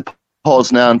fans doing the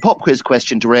Poznan pop quiz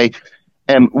question to Ray.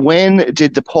 When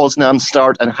did the Poznan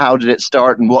start, and how did it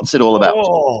start, and what's it all about?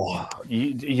 Oh,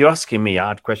 you're asking me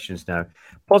hard questions now.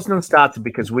 Poznan started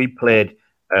because we played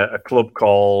a club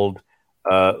called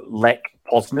Lech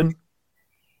Poznan.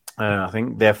 I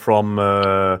think they're from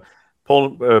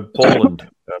Poland.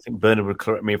 I think Bernard would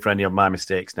correct me for any of my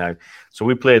mistakes now. So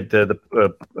we played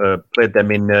played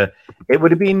them in. It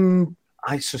would have been,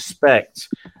 I suspect,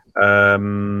 a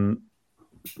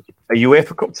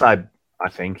UEFA Cup side. I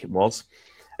think it was.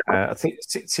 I think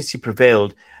City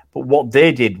prevailed, but what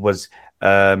they did was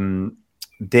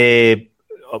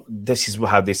this is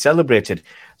how they celebrated.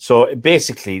 So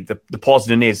basically, the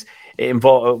Poznan is it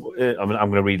involved. I'm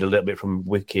going to read a little bit from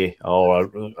Wiki, or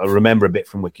I remember a bit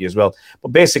from Wiki as well. But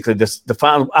basically, the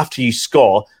fan after you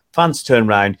score, fans turn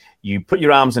around, you put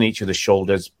your arms on each other's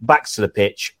shoulders, backs to the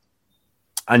pitch,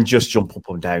 and just jump up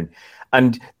and down.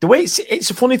 And the way it's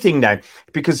a funny thing now,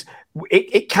 because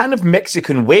it kind of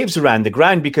Mexican waves around the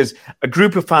ground, because a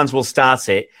group of fans will start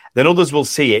it, then others will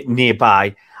see it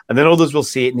nearby, and then others will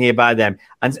see it nearby them.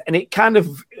 And it kind of,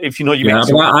 if you know,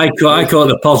 I call it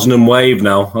the Poznan wave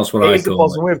now. That's what I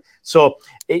call it. Wave. So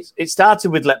it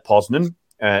started with Lech Poznan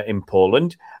in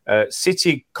Poland.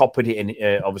 City copied it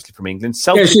in, obviously from England.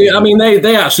 Celtic,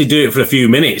 they actually do it for a few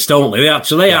minutes, don't they?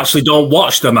 They actually don't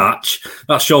watch the match.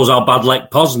 That shows how bad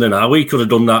Lech Poznan are. We could have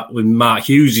done that with Mark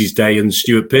Hughes' day and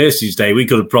Stuart Pearce's day. We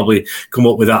could have probably come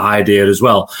up with that idea as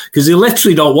well, because they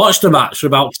literally don't watch the match for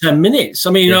about 10 minutes.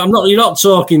 I mean, you're not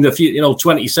talking the few,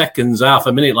 20 seconds, half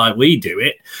a minute like we do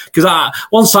it. Because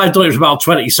once I've done it for about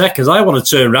 20 seconds, I want to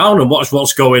turn around and watch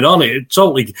what's going on. It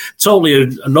totally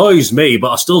annoys me,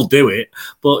 but I still do it.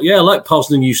 But yeah, Lech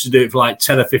Poznan used to do it for like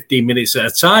 10 or 15 minutes at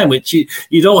a time, which you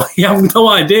have no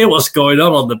idea what's going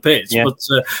on the pitch. Yeah. But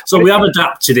so we have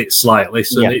adapted it slightly.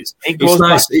 So it's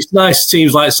nice. It's nice.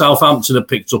 Teams like Southampton have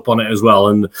picked up on it as well,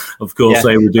 and of course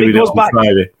they were doing it on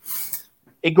Friday.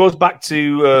 It goes back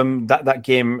to that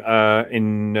game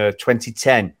in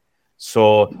 2010.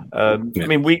 So I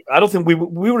mean, I don't think we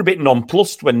were a bit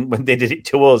nonplussed when they did it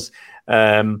to us.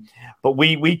 But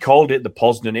we called it the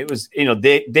Poznan. It was,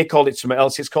 they called it something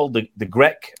else. It's called the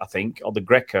Grek, I think, or the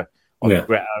Greca.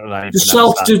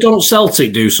 Don't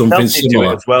Celtic do something similar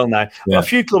do as well now? Yeah. Well, a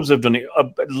few clubs have done it.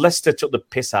 Leicester took the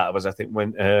piss out of us, I think,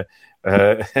 when they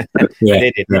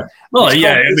did it. Yeah. Well,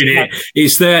 yeah, I mean,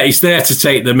 it's there to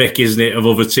take the mick, isn't it, of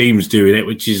other teams doing it,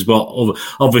 which is what,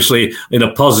 obviously, in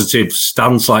a positive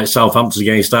stance like Southampton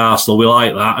against Arsenal, we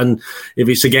like that. And if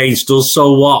it's against us,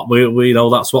 so what? We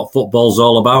know that's what football's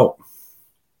all about.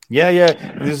 Yeah.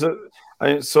 There's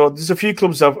a few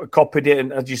clubs that have copied it,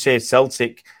 and as you say,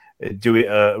 Celtic do it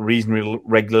reasonably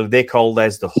regularly. They call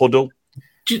theirs the huddle.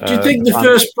 Do you think the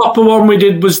first proper one we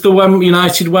did was the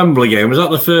United Wembley game? Was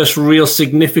that the first real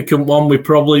significant one we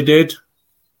probably did?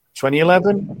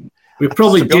 2011? We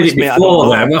probably did it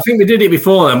before then. I think we did it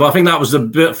before then, but I think that was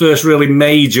the first really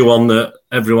major one that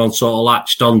everyone sort of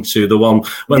latched onto, the one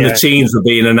when the teams were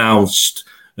being announced.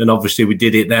 And obviously we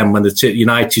did it then when the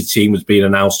United team was being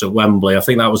announced at Wembley. I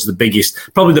think that was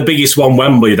probably the biggest one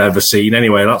Wembley had ever seen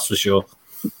anyway, that's for sure.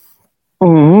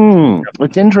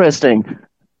 It's interesting.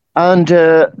 And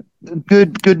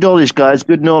good knowledge, guys,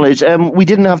 good knowledge. We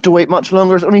didn't have to wait much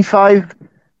longer. It's only 5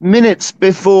 minutes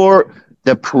before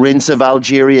the Prince of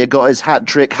Algeria got his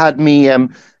hat-trick, had me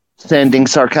sending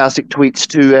sarcastic tweets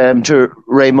to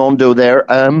Raymondo there.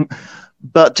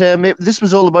 But this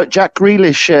was all about Jack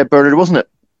Grealish, Bernard, wasn't it?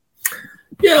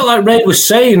 Yeah, like Ray was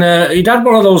saying, he'd had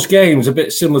one of those games a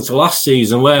bit similar to last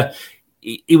season where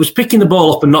he was picking the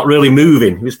ball up and not really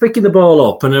moving. He was picking the ball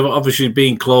up and obviously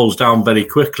being closed down very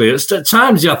quickly. At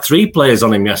times he had 3 players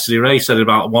on him yesterday. Ray said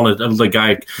about one other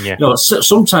guy. Yeah.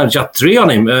 Sometimes you had 3 on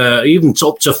him, even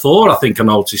up to 4, I think I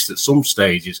noticed at some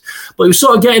stages. But he was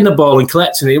sort of getting the ball and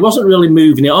collecting it. He wasn't really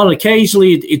moving it on.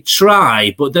 Occasionally he'd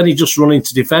try, but then he'd just run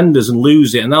into defenders and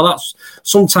lose it. And now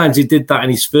sometimes he did that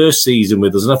in his first season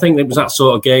with us. And I think it was that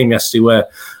sort of game yesterday where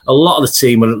a lot of the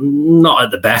team were not at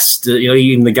the best.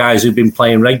 Even the guys who've been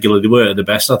playing regularly, they weren't at the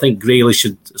best. I think Grealish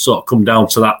should sort of come down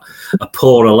to a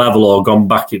poorer level or gone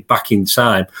back in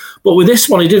time. But with this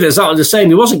one, he did exactly the same.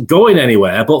 He wasn't going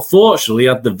anywhere, but fortunately he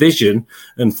had the vision,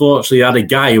 and fortunately he had a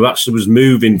guy who actually was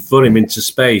moving for him into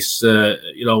space,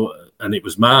 and it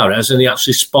was Mahrez, and he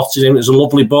actually spotted him. It was a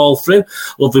lovely ball through to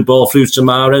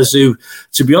Mahrez, who,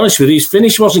 to be honest with you, his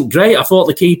finish wasn't great. I thought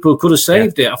the keeper could have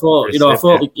saved it. I thought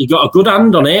he got a good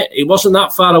hand on it. It wasn't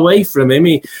that far away from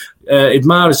him. If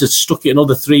Mahrez had stuck it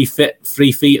another 3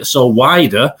 feet or so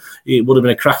wider, it would have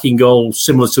been a cracking goal,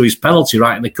 similar to his penalty,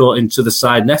 right in the court, into the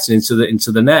side net and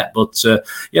into the net. But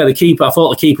the keeper, I thought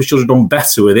the keeper should have done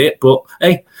better with it. But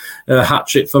hey, a hat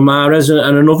trick for Mahrez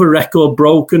and another record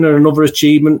broken and another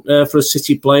achievement for a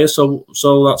City player. So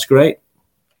that's great.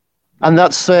 And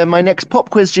that's my next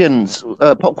pop question.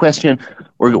 We're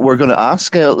going to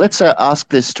ask. Let's ask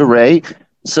this to Ray.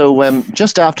 So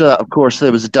just after that, of course,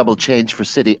 there was a double change for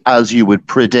City, as you would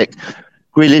predict.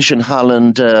 Grealish and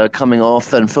Haaland coming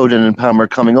off and Foden and Palmer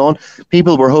coming on.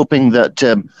 People were hoping that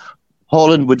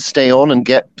Haaland would stay on and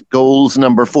get goals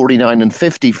number 49 and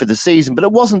 50 for the season, but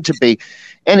it wasn't to be.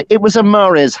 And it was a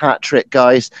Mahrez hat-trick,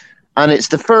 guys. And it's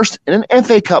the first in an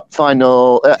FA Cup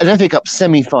final, an FA Cup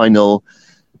semi-final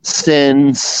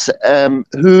since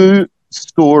who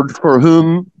scored for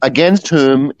whom, against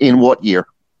whom, in what year?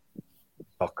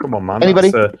 Oh, come on, man.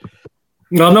 Anybody? That's,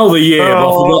 I know the year,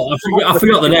 but I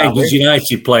forgot the name. It was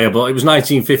United player, but it was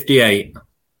 1958.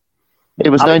 It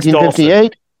was Alex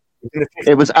 1958. Dawson.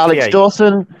 It was Alex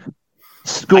Dawson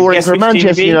scoring for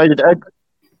Manchester United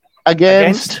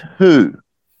against who?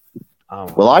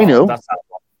 Oh, well, I know. I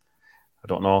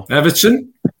don't know.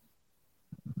 Everton?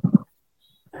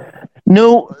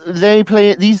 No, they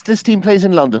play. This team plays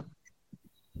in London.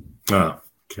 Oh,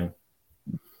 okay.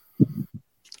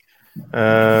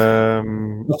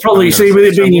 Probably see with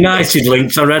it being United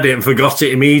linked, I read it and forgot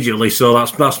it immediately. So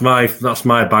that's my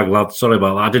bag, lad. Sorry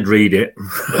about that. I did read it.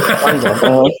 Hang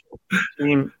on.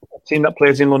 Team that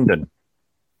plays in London.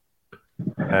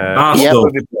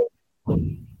 Arsenal.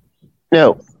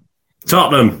 No.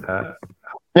 Tottenham.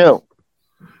 No.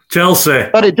 Chelsea.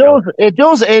 But it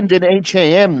does end in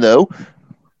HAM though.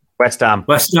 West Ham.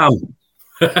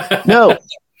 No.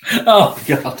 Oh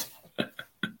God.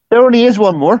 There only is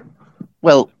one more.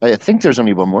 Well, I think there's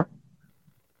only one more.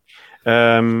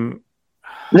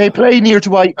 They play near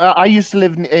to I used to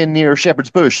live near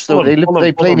Shepherd's Bush, so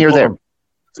they play near there.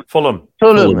 Fulham.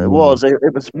 It was.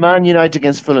 It was Man United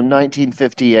against Fulham,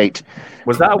 1958.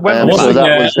 Was that a Wembley?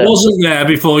 Wasn't there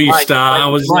before you start. I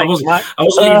was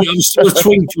still a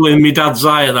twinkle in my dad's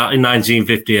eye at that in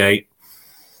 1958.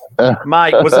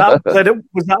 Mike, was that a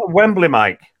Wembley,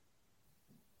 Mike?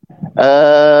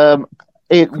 Come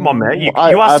on, mate. You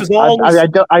asked us all.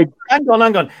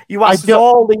 Hang on. You asked us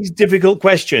all these difficult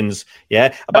questions,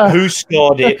 yeah, about who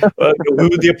scored it,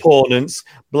 who the opponents,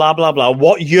 blah blah blah.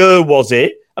 What year was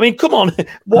it? I mean, come on,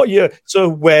 what year? So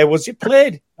where was it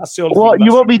played? That's the only thing. What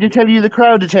you want me to tell you the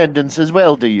crowd attendance as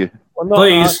well? Do you? Well, no,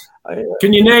 please,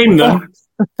 can you name them?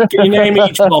 Can you name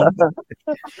each one?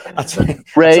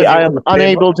 Ray, I am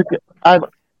unable to.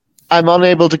 I'm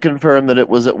unable to confirm that it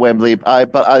was at Wembley,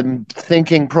 but I'm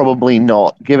thinking probably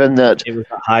not, given that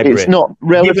it's not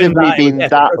relatively been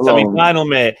that long. Semi-final,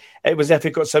 mate. It was FA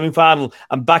Cup semi-final,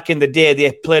 and back in the day,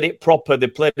 they played it proper. They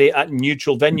played it at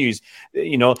neutral venues,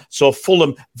 So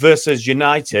Fulham versus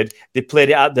United, they played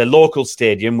it at their local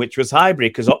stadium, which was Highbury,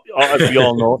 because as we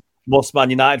all know, most Man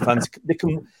United fans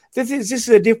This is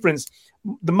a difference.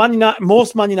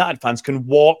 Most Man United fans can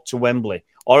walk to Wembley,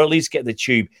 or at least get the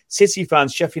tube. City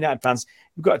fans, Sheffield United fans,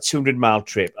 we've got a 200-mile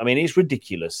trip. I mean, it's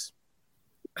ridiculous.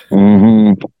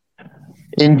 Mm-hmm.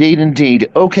 Indeed.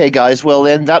 Okay, guys. Well,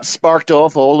 then that sparked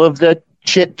off all of the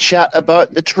chit-chat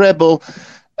about the treble.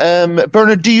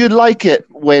 Bernard, do you like it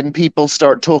when people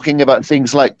start talking about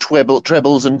things like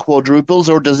trebles and quadruples,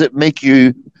 or does it make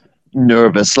you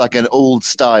nervous, like an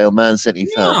old-style Man City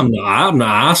fan? I'm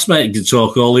not asked, mate. You can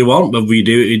talk all you want, but we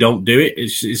do it, we don't do it.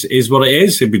 It's what it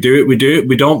is. If we do it, we do it.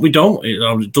 We don't, we don't.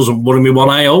 It doesn't worry me one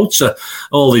iota.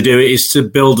 All they do it is to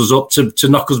build us up, to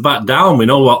knock us back down. We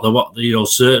know what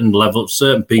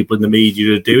certain people in the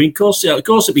media are doing. Of course,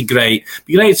 it'd be great. It'd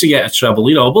be great to get a treble,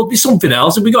 but it'll be something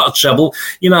else. If we got a treble,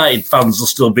 United fans will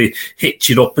still be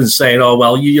hitching up and saying, "Oh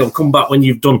well, you'll come back when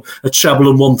you've done a treble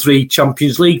and won 3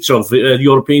 Champions League trophy,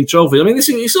 European trophy." I mean,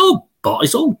 it's all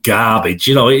garbage,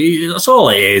 that's all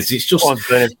it is. It's just...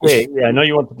 Yeah, I know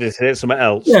you wanted to say something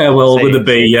else. Yeah, well, with a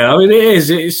B, yeah. I mean, it is.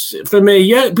 It's, for me,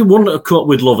 yeah, if we won a cup,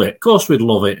 we'd love it. Of course we'd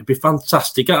love it. It'd be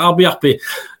fantastic. I'll be happy.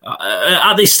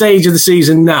 At this stage of the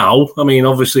season now, I mean,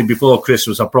 obviously before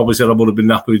Christmas, I probably said I would have been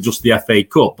happy with just the FA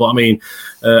Cup. But, I mean,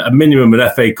 a minimum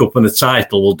of FA Cup and a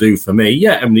title will do for me.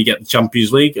 Yeah, and when you get the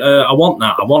Champions League, I want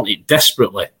that. I want it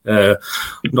desperately.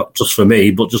 Not just for me,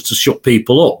 but just to shut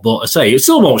people up. But I say, it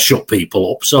still won't shut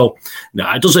people up. So,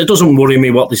 no, it doesn't worry me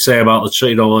what they say about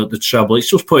the treble. It's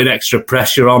just putting extra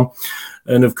pressure on.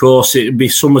 And of course, it'd be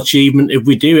some achievement if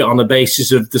we do it on the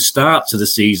basis of the start to the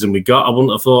season we got. I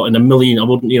wouldn't have thought in a million. I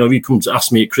wouldn't, if you come to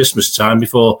ask me at Christmas time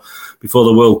before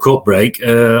the World Cup break,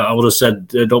 I would have said,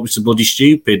 "Don't be so bloody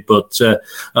stupid." But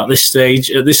at this stage,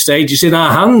 it's in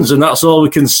our hands, and that's all we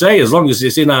can say. As long as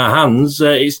it's in our hands,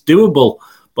 it's doable.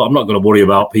 But I'm not going to worry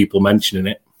about people mentioning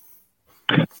it.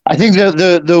 I think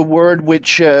the word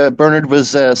which Bernard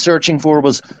was searching for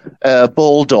was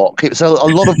bulldog. It's a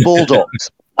lot of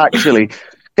bulldogs. Actually,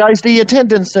 guys, the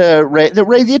attendance, Ray,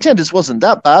 the attendance wasn't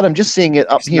that bad. I'm just seeing it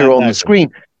up here on the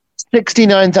screen.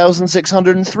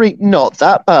 69,603. Not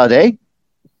that bad, eh?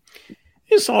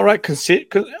 It's all right.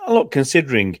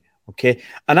 Considering, okay.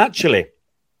 And actually,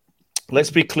 let's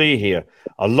be clear here.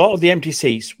 A lot of the empty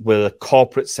seats were the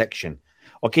corporate section.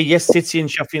 Okay, yes, City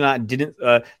and Sheffield United didn't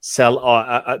sell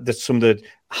some of the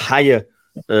higher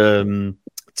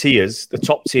tiers. The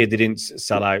top tier they didn't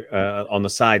sell out on the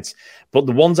sides, but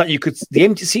the ones that the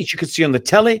empty seats you could see on the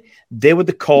telly, they were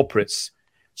the corporates.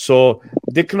 So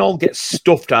they can all get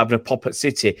stuffed having a pop at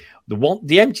City.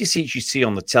 The empty seats you see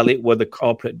on the telly were the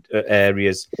corporate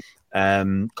areas,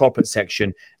 corporate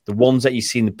section. The ones that you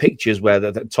see in the pictures where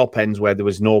the top ends where there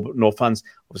was no fans,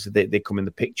 obviously they come in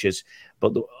the pictures.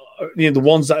 But the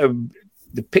ones that are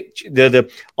the picture,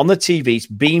 the on the TV, it's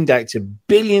beamed out to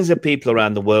billions of people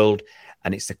around the world,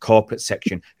 and it's the corporate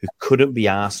section who couldn't be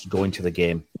asked going to the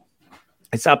game.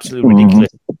 It's absolutely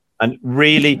ridiculous. And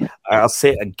really, I'll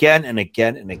say it again and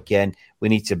again and again, we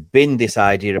need to bin this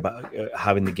idea about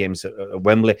having the games at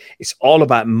Wembley. It's all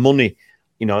about money.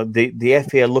 You know, the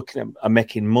FA are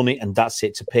making money, and that's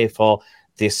it, to pay for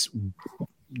the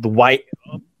white,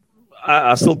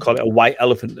 I still call it a white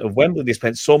elephant of Wembley. They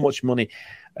spent so much money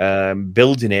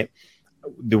building it.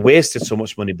 They wasted so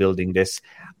much money building this.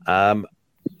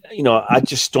 You know, I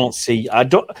just don't see.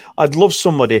 I'd love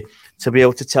somebody to be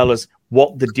able to tell us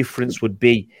what the difference would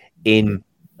be in,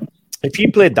 if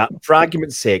you played that, for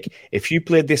argument's sake, if you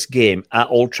played this game at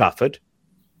Old Trafford,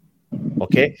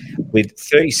 okay, with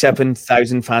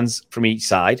 37,000 fans from each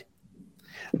side,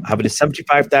 having a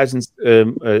 75,000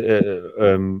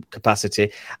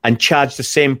 capacity, and charged the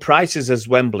same prices as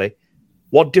Wembley,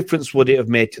 what difference would it have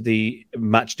made to the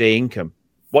match day income?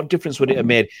 What difference would it have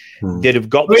made? They'd have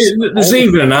got. There's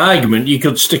even an argument you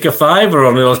could stick a $5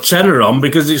 on or a $10 on,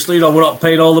 because it's, you know, we're not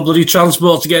paying all the bloody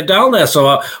transport to get down there,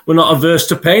 so we're not averse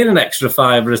to paying an extra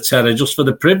 $5 or a $10 just for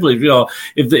the privilege. You know,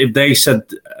 if they said,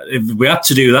 if we had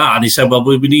to do that, and he said, well,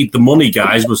 we need the money,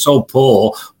 guys. We're so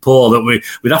poor that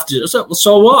we'd have to.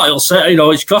 So what? It'll say, you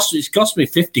know, it's cost me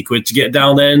 50 quid to get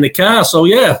down there in the car. So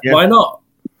yeah. Why not?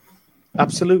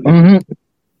 Absolutely. Mm-hmm.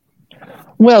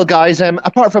 Well, guys,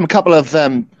 apart from a couple of,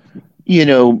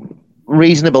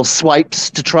 reasonable swipes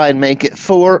to try and make it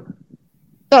 4,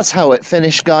 that's how it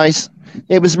finished, guys.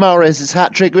 It was Mahrez's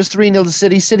hat-trick. It was 3-0 to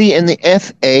City. City in the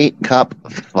FA Cup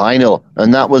final.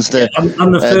 And that was the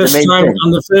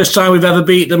the first time we've ever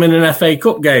beat them in an FA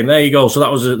Cup game. There you go. So that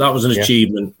was an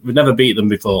achievement. We've never beat them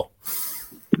before.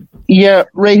 Yeah,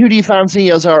 Ray, who do you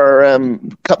fancy as our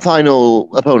cup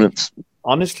final opponents?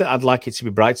 Honestly, I'd like it to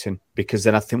be Brighton, because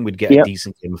then I think we'd get a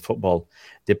decent game of football.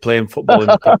 They're playing football in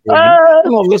the cup.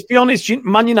 Well, let's be honest,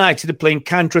 Man United are playing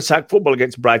counter-attack football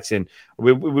against Brighton.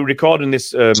 We're recording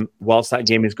this whilst that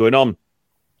game is going on.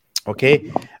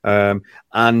 Okay?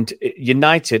 And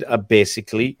United are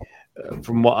basically,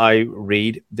 from what I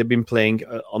read, they've been playing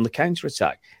on the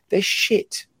counter-attack. They're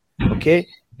shit. Okay?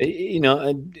 You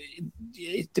know,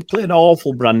 they play an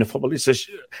awful brand of football. It's an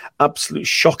absolute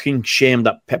shocking shame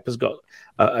that Pep has got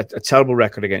a terrible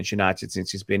record against United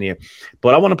since he's been here.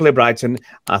 But I want to play Brighton.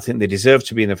 I think they deserve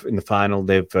to be in the final.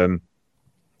 They've done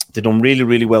really,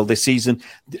 really well this season,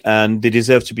 and they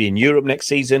deserve to be in Europe next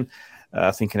season.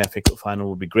 I think an FA Cup final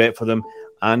would be great for them,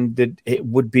 and it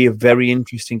would be a very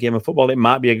interesting game of football. It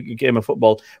might be a game of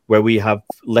football where we have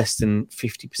less than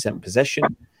 50% possession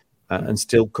and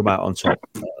still come out on top.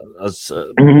 That's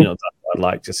what I'd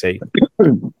like to see.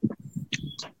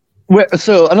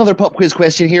 So another pop quiz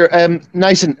question here.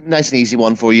 Nice and easy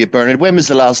one for you, Bernard. When was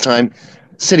the last time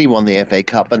City won the FA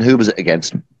Cup, and who was it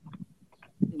against?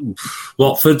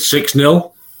 Watford,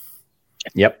 6-0.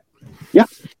 Yep. Yeah,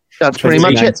 that's pretty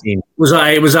much it. Was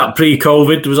that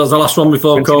pre-COVID? Was that the last one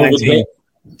before COVID?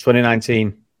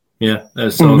 2019. Yeah,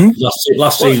 so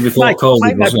last season before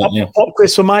COVID, wasn't it? Yeah. Pop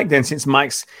quiz for Mike then, since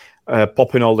Mike's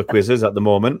popping all the quizzes at the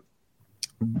moment.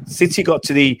 City got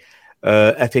to the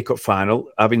FA Cup final,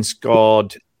 having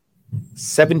scored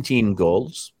 17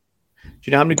 goals. Do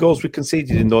you know how many goals we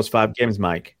conceded in those 5 games,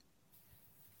 Mike?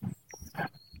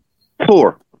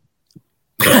 4.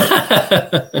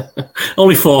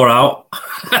 Only 4 out.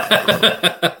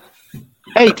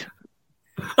 8.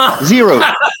 0.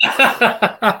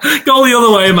 Go the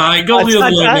other way, Mike. Go the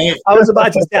other way, mate. I was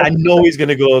about to say, I know he's going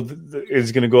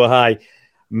to go high.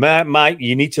 Mike,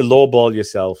 you need to lowball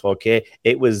yourself, okay?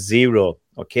 It was 0,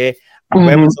 okay? Mm-hmm.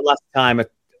 When was the last time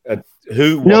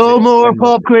who was No it? more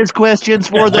pop quiz questions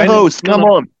for the host. Come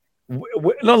on.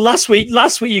 No, last week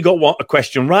you got a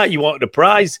question right. You wanted a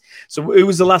prize. So who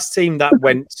was the last team that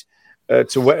went to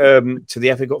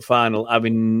the FA Cup final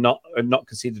having not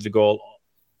conceded a goal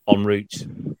en route?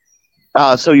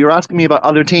 So you're asking me about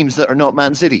other teams that are not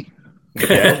Man City?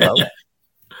 Yeah,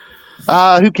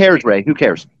 well. Who cares, Ray? Who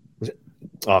cares?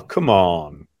 Oh, come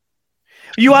on.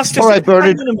 You asked us. All right,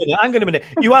 Bernard. Hang on a minute.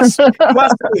 You asked who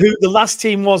the last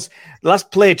team was, the last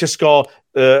player to score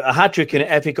a hat-trick in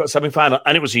an FA Cup semi-final,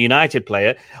 and it was a United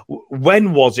player.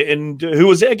 When was it, and who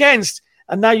was it against?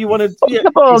 And now you want to... Yeah,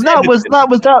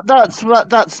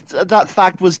 that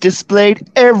fact was displayed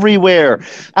everywhere.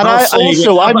 And I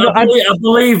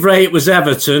believe, Ray, it was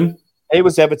Everton. It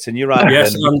was Everton. You're right.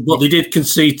 Yes, but they did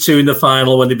concede 2 in the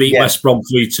final when they beat West Brom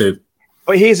 3-2.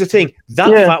 But here's the thing: that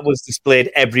fact was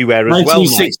displayed everywhere as well.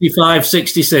 1965,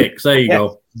 66. There you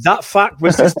go. That fact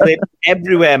was displayed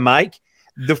everywhere, Mike.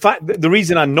 The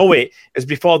reason I know it is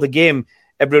before the game,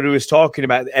 everybody was talking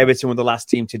about Everton were the last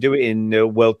team to do it in the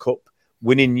World Cup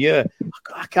winning year.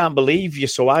 I can't believe you're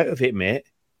so out of it, mate.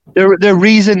 The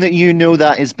reason that you know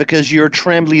that is because your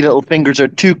trembly little fingers are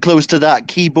too close to that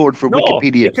keyboard for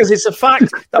Wikipedia. Because it's a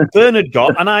fact that Bernard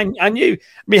got, and I knew.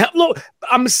 I mean, look,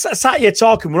 I'm sat here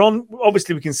talking. We're on.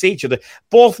 Obviously, we can see each other.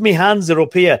 Both my hands are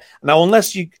up here now.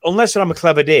 Unless I'm a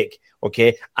clever dick,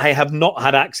 okay, I have not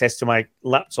had access to my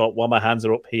laptop while my hands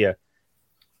are up here.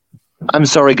 I'm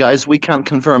sorry, guys. We can't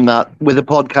confirm that with a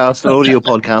podcast, an audio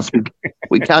podcast.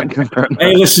 We can't confirm that.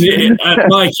 Hey, listen,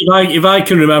 Mike, if I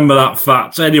can remember that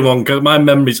fact, anyone, because my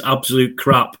memory's absolute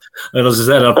crap. And as I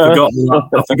said, I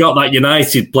forgot that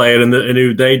United player and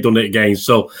who they'd done it against.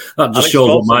 So that just shows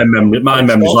what my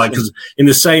memory's like. Because in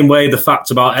the same way, the fact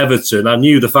about Everton, I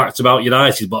knew the fact about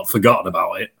United, but forgotten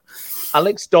about it.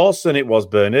 Alex Dawson, it was,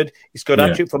 Bernard. He scored a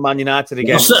hat-trick for Man United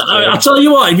again. I tell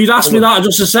you what, if you'd asked me that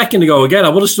just a second ago again, I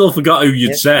would have still forgot who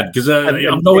you'd said, because I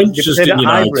have no interest in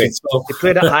United. So. They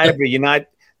played at Highbury United.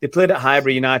 They played at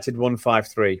Highbury United, won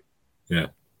 5-3. Yeah.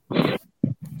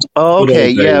 Oh, okay,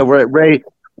 yeah, right.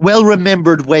 Well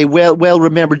remembered, Way. Well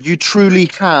remembered. You truly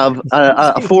have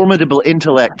a formidable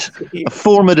intellect. A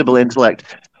formidable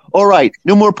intellect. All right,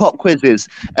 no more pop quizzes.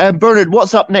 Bernard,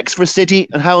 what's up next for City,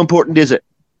 and how important is it?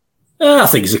 I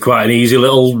think it's quite an easy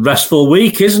little restful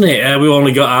week, isn't it? We've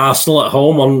only got Arsenal at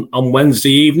home on Wednesday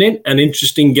evening. An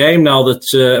interesting game now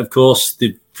that, of course,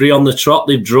 they're 3 on the trot.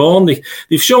 They've drawn.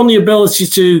 They've shown the ability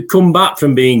to come back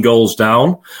from being goals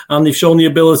down, and they've shown the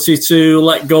ability to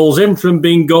let goals in from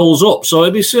being goals up. So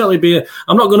it'll certainly be.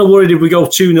 I'm not going to worry if we go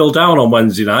 2-0 down on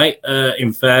Wednesday night.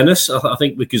 In fairness, I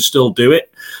think we could still do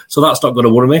it. So that's not going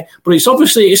to worry me. But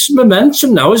it's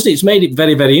momentum now, isn't it? It's made it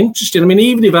very, very interesting. I mean,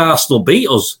 even if Arsenal beat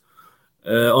us.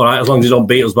 All right, as long as they don't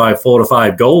beat us by 4 or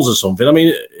 5 goals or something. I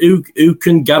mean, who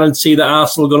can guarantee that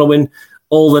Arsenal are going to win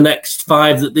all the next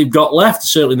 5 that they've got left?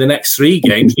 Certainly the next 3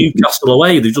 games. Newcastle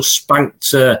away, they've just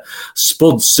spanked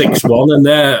Spuds 6-1 and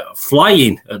they're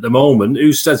flying at the moment.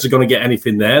 Who says they're going to get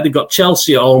anything there? They've got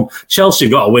Chelsea at home. Chelsea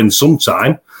have got to win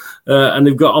sometime. And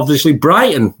they've got obviously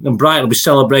Brighton, and Brighton will be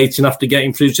celebrating after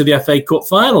getting through to the FA Cup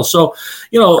final. So,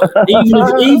 even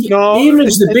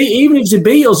if they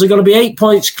beat us, they're going to be 8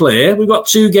 points clear. We've got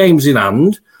 2 games in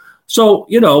hand. So,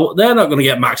 they're not going to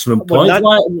get maximum points.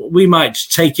 We might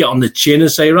take it on the chin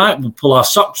and say, right, we'll pull our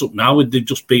socks up now. They've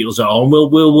just beat us at home.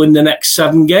 We'll win the next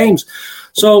 7 games.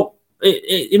 So, but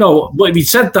if you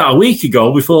said that a week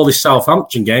ago before this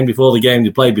Southampton game, before the game they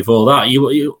played before that,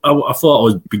 I thought I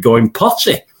would be going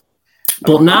potty.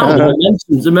 But now the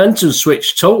momentum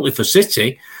switched totally for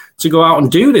City to go out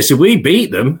and do this. If we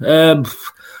beat them,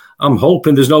 I'm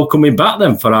hoping there's no coming back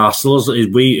then for Arsenal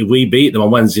if we beat them on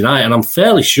Wednesday night. And I'm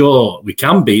fairly sure we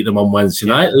can beat them on Wednesday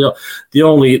night. The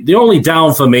only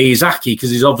down for me is Aki, because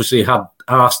he's obviously had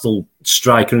Arsenal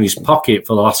striker in his pocket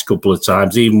for the last couple of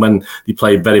times, even when they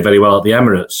played very, very well at the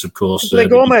Emirates, of course.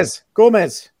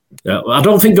 Gomez. Yeah, I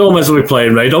don't think Gomez will be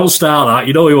playing, Ray. Don't start that.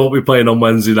 He won't be playing on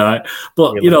Wednesday night.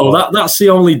 But, that's the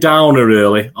only downer,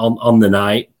 really, on the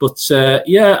night. But,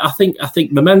 I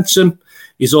think momentum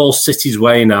is all City's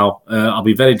way now. I'll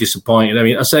be very disappointed. I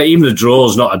mean, I say even the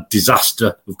draw's not a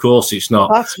disaster. Of course it's not.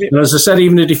 And as I said,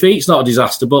 even the defeat's not a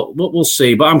disaster, but we'll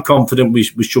see. But I'm confident we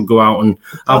should go out and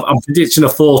I'm predicting a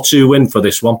 4-2 win for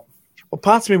this one. Well,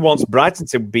 part of me wants Brighton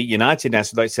to beat United now,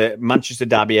 so that's a Manchester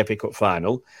Derby FA Cup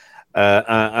final.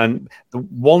 And the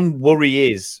one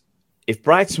worry is if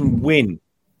Brighton win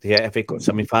the FA Cup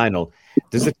semi-final,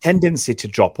 there's a tendency to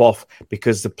drop off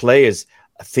because the players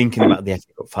are thinking about the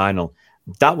FA Cup final.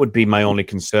 That would be my only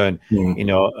concern. But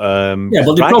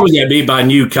they probably get beat by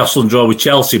Newcastle and draw with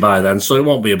Chelsea by then, so it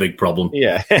won't be a big problem.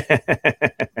 Yeah.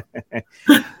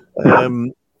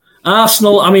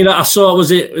 Arsenal, I mean, I saw, was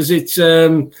it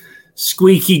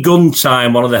squeaky gun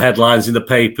time, one of the headlines in the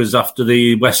papers after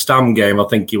the West Ham game, I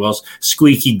think it was.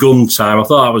 Squeaky gun time. I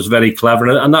thought that was very clever,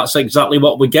 and that's exactly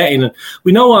what we're getting. And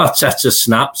we know Arteta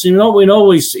snaps. We know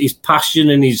his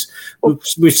passion, and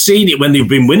we've seen it when they've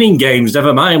been winning games,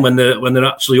 never mind when they're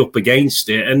actually up against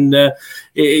it. And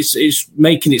it's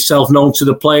making itself known to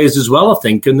the players as well, I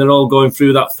think, and they're all going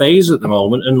through that phase at the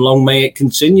moment, and long may it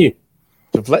continue.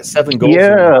 They've let 7 goals in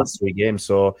the last 3 games.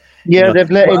 So they've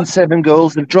let in 7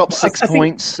 goals. They've dropped 6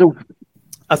 points. So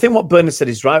I think what Bernard said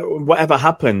is right. Whatever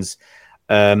happens,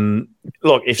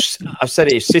 look, if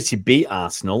City beat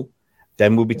Arsenal,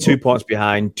 then we'll be 2 points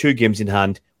behind, 2 games in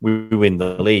hand. We win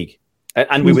the league.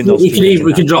 And we win those.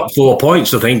 We can drop 4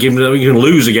 points, I think. Even though we can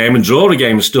lose a game and draw a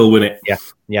game and still win it.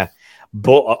 Yeah.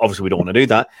 But obviously we don't want to do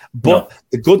that. But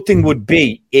the good thing would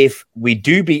be if we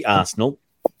do beat Arsenal,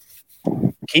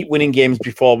 keep winning games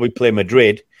before we play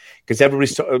Madrid, because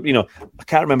everybody's, I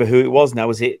can't remember who it was now.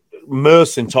 Was it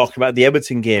Merson talking about the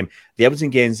Everton game? The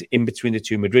Everton game's in between the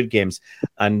two Madrid games.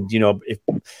 And, if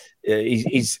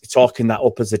he's talking that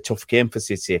up as a tough game for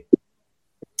City.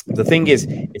 The thing is,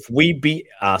 if we beat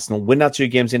Arsenal, win our 2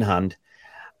 games in hand,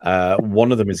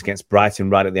 one of them is against Brighton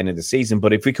right at the end of the season.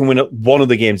 But if we can win one of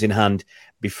the games in hand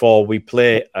before we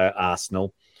play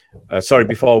Arsenal,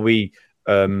 before we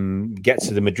get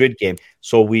to the Madrid game,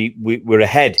 so we're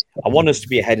ahead. I want us to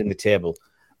be ahead in the table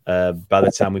by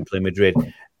the time we play Madrid.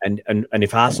 And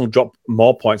if Arsenal drop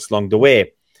more points along the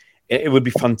way, it would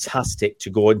be fantastic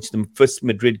to go into the first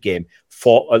Madrid game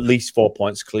for at least 4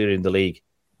 points clear in the league.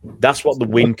 That's what the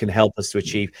win can help us to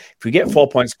achieve. If we get 4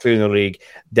 points clear in the league,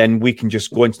 then we can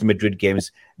just go into the Madrid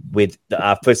games with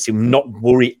our first team, not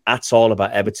worry at all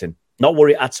about Everton. Not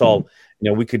worry at all.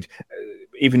 We could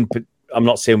even put, I'm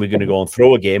not saying we're going to go and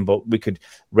throw a game, but we could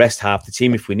rest half the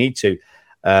team if we need to.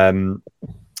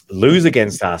 Lose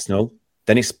against Arsenal,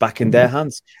 then it's back in their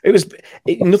hands.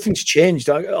 Nothing's changed.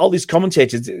 All these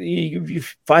commentators, you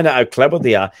find out how clever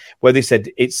they are, where they said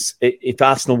if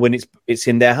Arsenal win, it's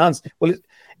in their hands. Well,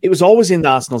 it was always in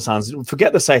Arsenal's hands.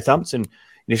 Forget the Southampton.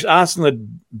 If Arsenal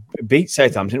had beat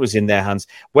Southampton, it was in their hands.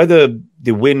 Whether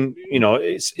they win,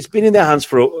 it's been in their hands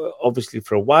for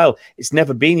a while. It's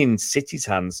never been in City's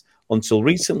hands until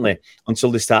recently, until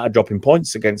they started dropping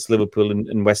points against Liverpool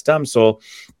and West Ham. So,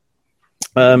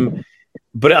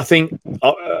 but I think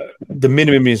the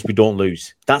minimum is we don't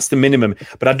lose. That's the minimum.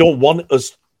 But I don't want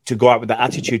us to go out with that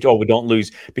attitude, we don't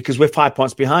lose, because we're 5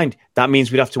 points behind. That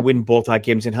means we'd have to win both our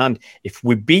games in hand. If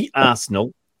we beat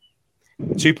Arsenal,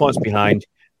 2 points behind,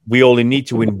 we only need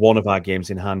to win one of our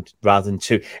games in hand rather than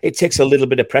 2. It takes a little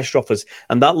bit of pressure off us.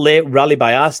 And that late rally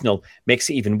by Arsenal makes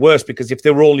it even worse, because if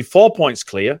they were only 4 points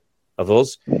clear of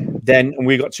us, then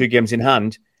we got 2 games in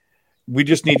hand, we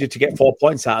just needed to get 4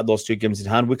 points out of those 2 games in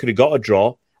hand. We could have got a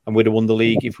draw and we'd have won the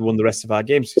league if we won the rest of our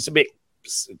games.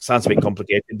 Sounds a bit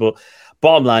complicated, but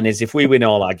bottom line is if we win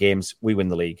all our games, we win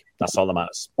the league. That's all that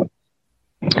matters.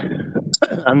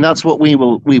 And that's what we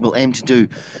will aim to do.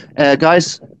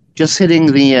 Guys, just hitting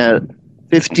the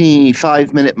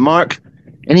 55-minute mark.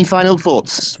 Any final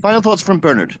thoughts? Final thoughts from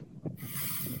Bernard?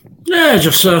 Yeah,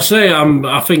 just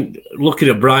I think looking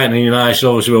at Brighton and United,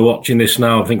 obviously we're watching this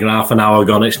now, I'm thinking half an hour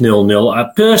gone, it's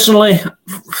 0-0. Personally,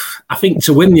 I think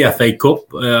to win the FA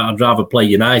Cup, I'd rather play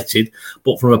United,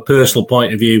 but from a personal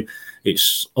point of view,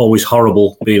 it's always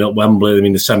horrible being at Wembley. I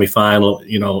mean, the semi-final,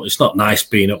 it's not nice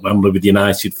being at Wembley with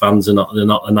United fans. They're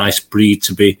not a nice breed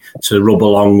to rub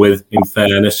along with, in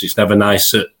fairness. It's never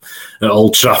nice at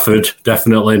Old Trafford,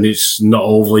 definitely, and it's not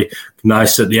overly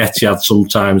nice at the Etihad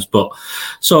sometimes. But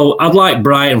so I'd like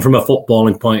Brighton from a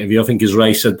footballing point of view. I think, as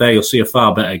Ray said there, you'll see a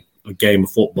far better game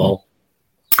of football.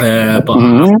 But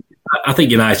I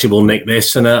think United will nick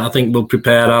this, and I think we'll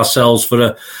prepare ourselves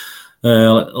for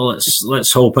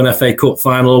let's hope an FA Cup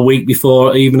final a week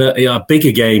before even a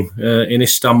bigger game in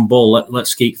Istanbul.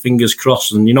 Let's keep fingers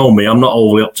crossed. And you know me, I'm not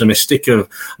overly optimistic. I'm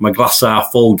a glass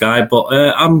half full guy, but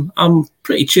I'm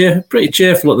pretty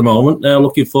cheerful at the moment.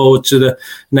 Looking forward to the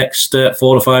next 4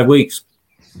 to 5 weeks.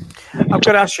 I've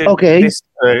got to ask you. Okay. This,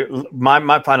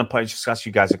 my final point is just to ask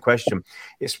you guys a question.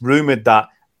 It's rumoured that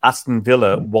Aston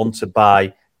Villa want to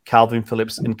buy Calvin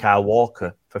Phillips and Kyle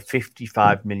Walker for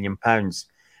 £55 million.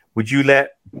 Would you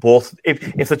let both,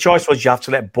 if the choice was you have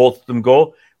to let both of them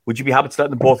go, would you be happy to let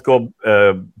them both go,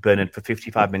 Bernard, for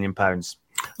 £55 million?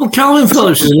 Well, Calvin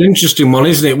Phillips is an interesting one,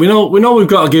 isn't it? We know we've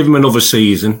got to give him another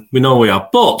season. We know we are.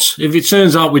 But if it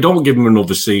turns out we don't give him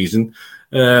another season,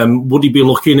 would he be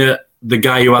looking at the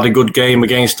guy who had a good game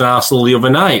against Arsenal the other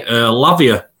night,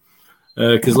 Lavia?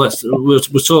 Because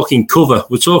we're talking cover.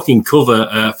 We're talking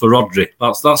cover for Rodri.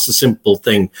 That's the simple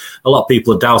thing. A lot of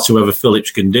people are doubting whether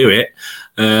Phillips can do it.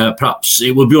 Perhaps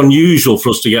it would be unusual for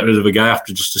us to get rid of a guy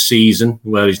after just a season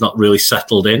where he's not really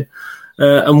settled in.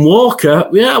 And Walker,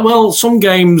 some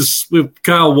games with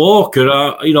Kyle Walker,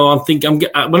 I'm thinking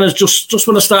when I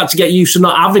start to get used to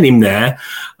not having him there,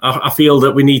 I feel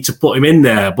that we need to put him in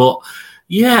there. But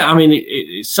yeah, I mean,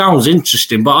 it sounds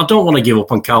interesting, but I don't want to give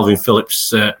up on Calvin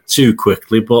Phillips too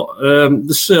quickly. But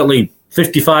there's certainly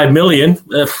 55 million.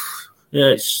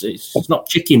 It's not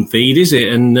chicken feed, is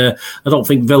it? And I don't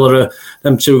think Villa,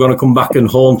 them two are going to come back and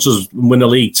haunt us and win a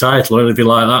league title or anything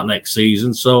like that next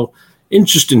season. So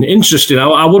interesting.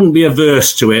 I wouldn't be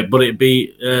averse to it, but it'd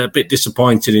be a bit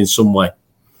disappointing in some way.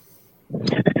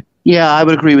 Yeah, I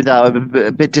would agree with that. I'm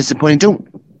a bit disappointing.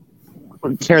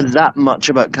 Don't care that much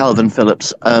about Calvin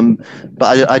Phillips,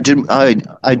 but I don't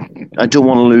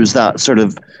want to lose that sort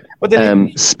of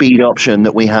speed option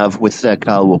that we have with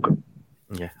Kyle Walker.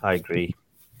 Yeah, I agree.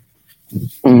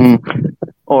 Mm-hmm.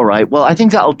 All right. Well, I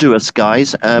think that'll do us,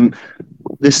 guys.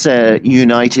 This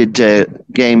United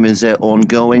game is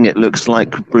ongoing. It looks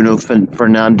like Bruno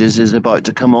Fernandes is about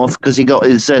to come off because he got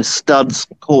his studs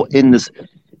caught in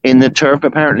the turf.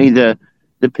 Apparently, the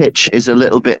pitch is a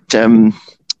little bit on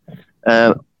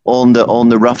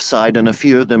the rough side, and a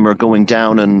few of them are going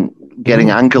down and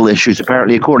getting ankle issues.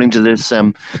 Apparently, according to this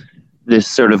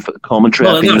sort of commentary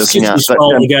I've been looking at.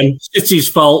 But again, City's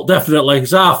fault, definitely.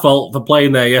 It's our fault for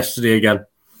playing there yesterday again.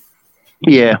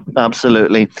 Yeah,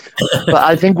 absolutely. But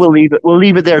I think we'll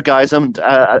leave it there, guys.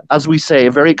 As we say,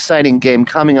 a very exciting game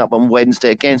coming up on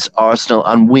Wednesday against Arsenal,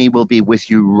 and we will be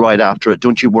with you right after it.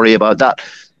 Don't you worry about that.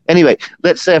 Anyway,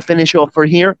 let's finish off for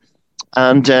here,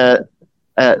 and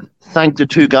thank the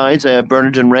two guys,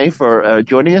 Bernard and Ray, for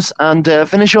joining us, and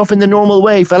finish off in the normal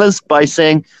way, fellas, by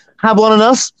saying, "Have one on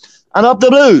us, and up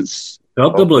the Blues."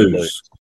 Up the Blues.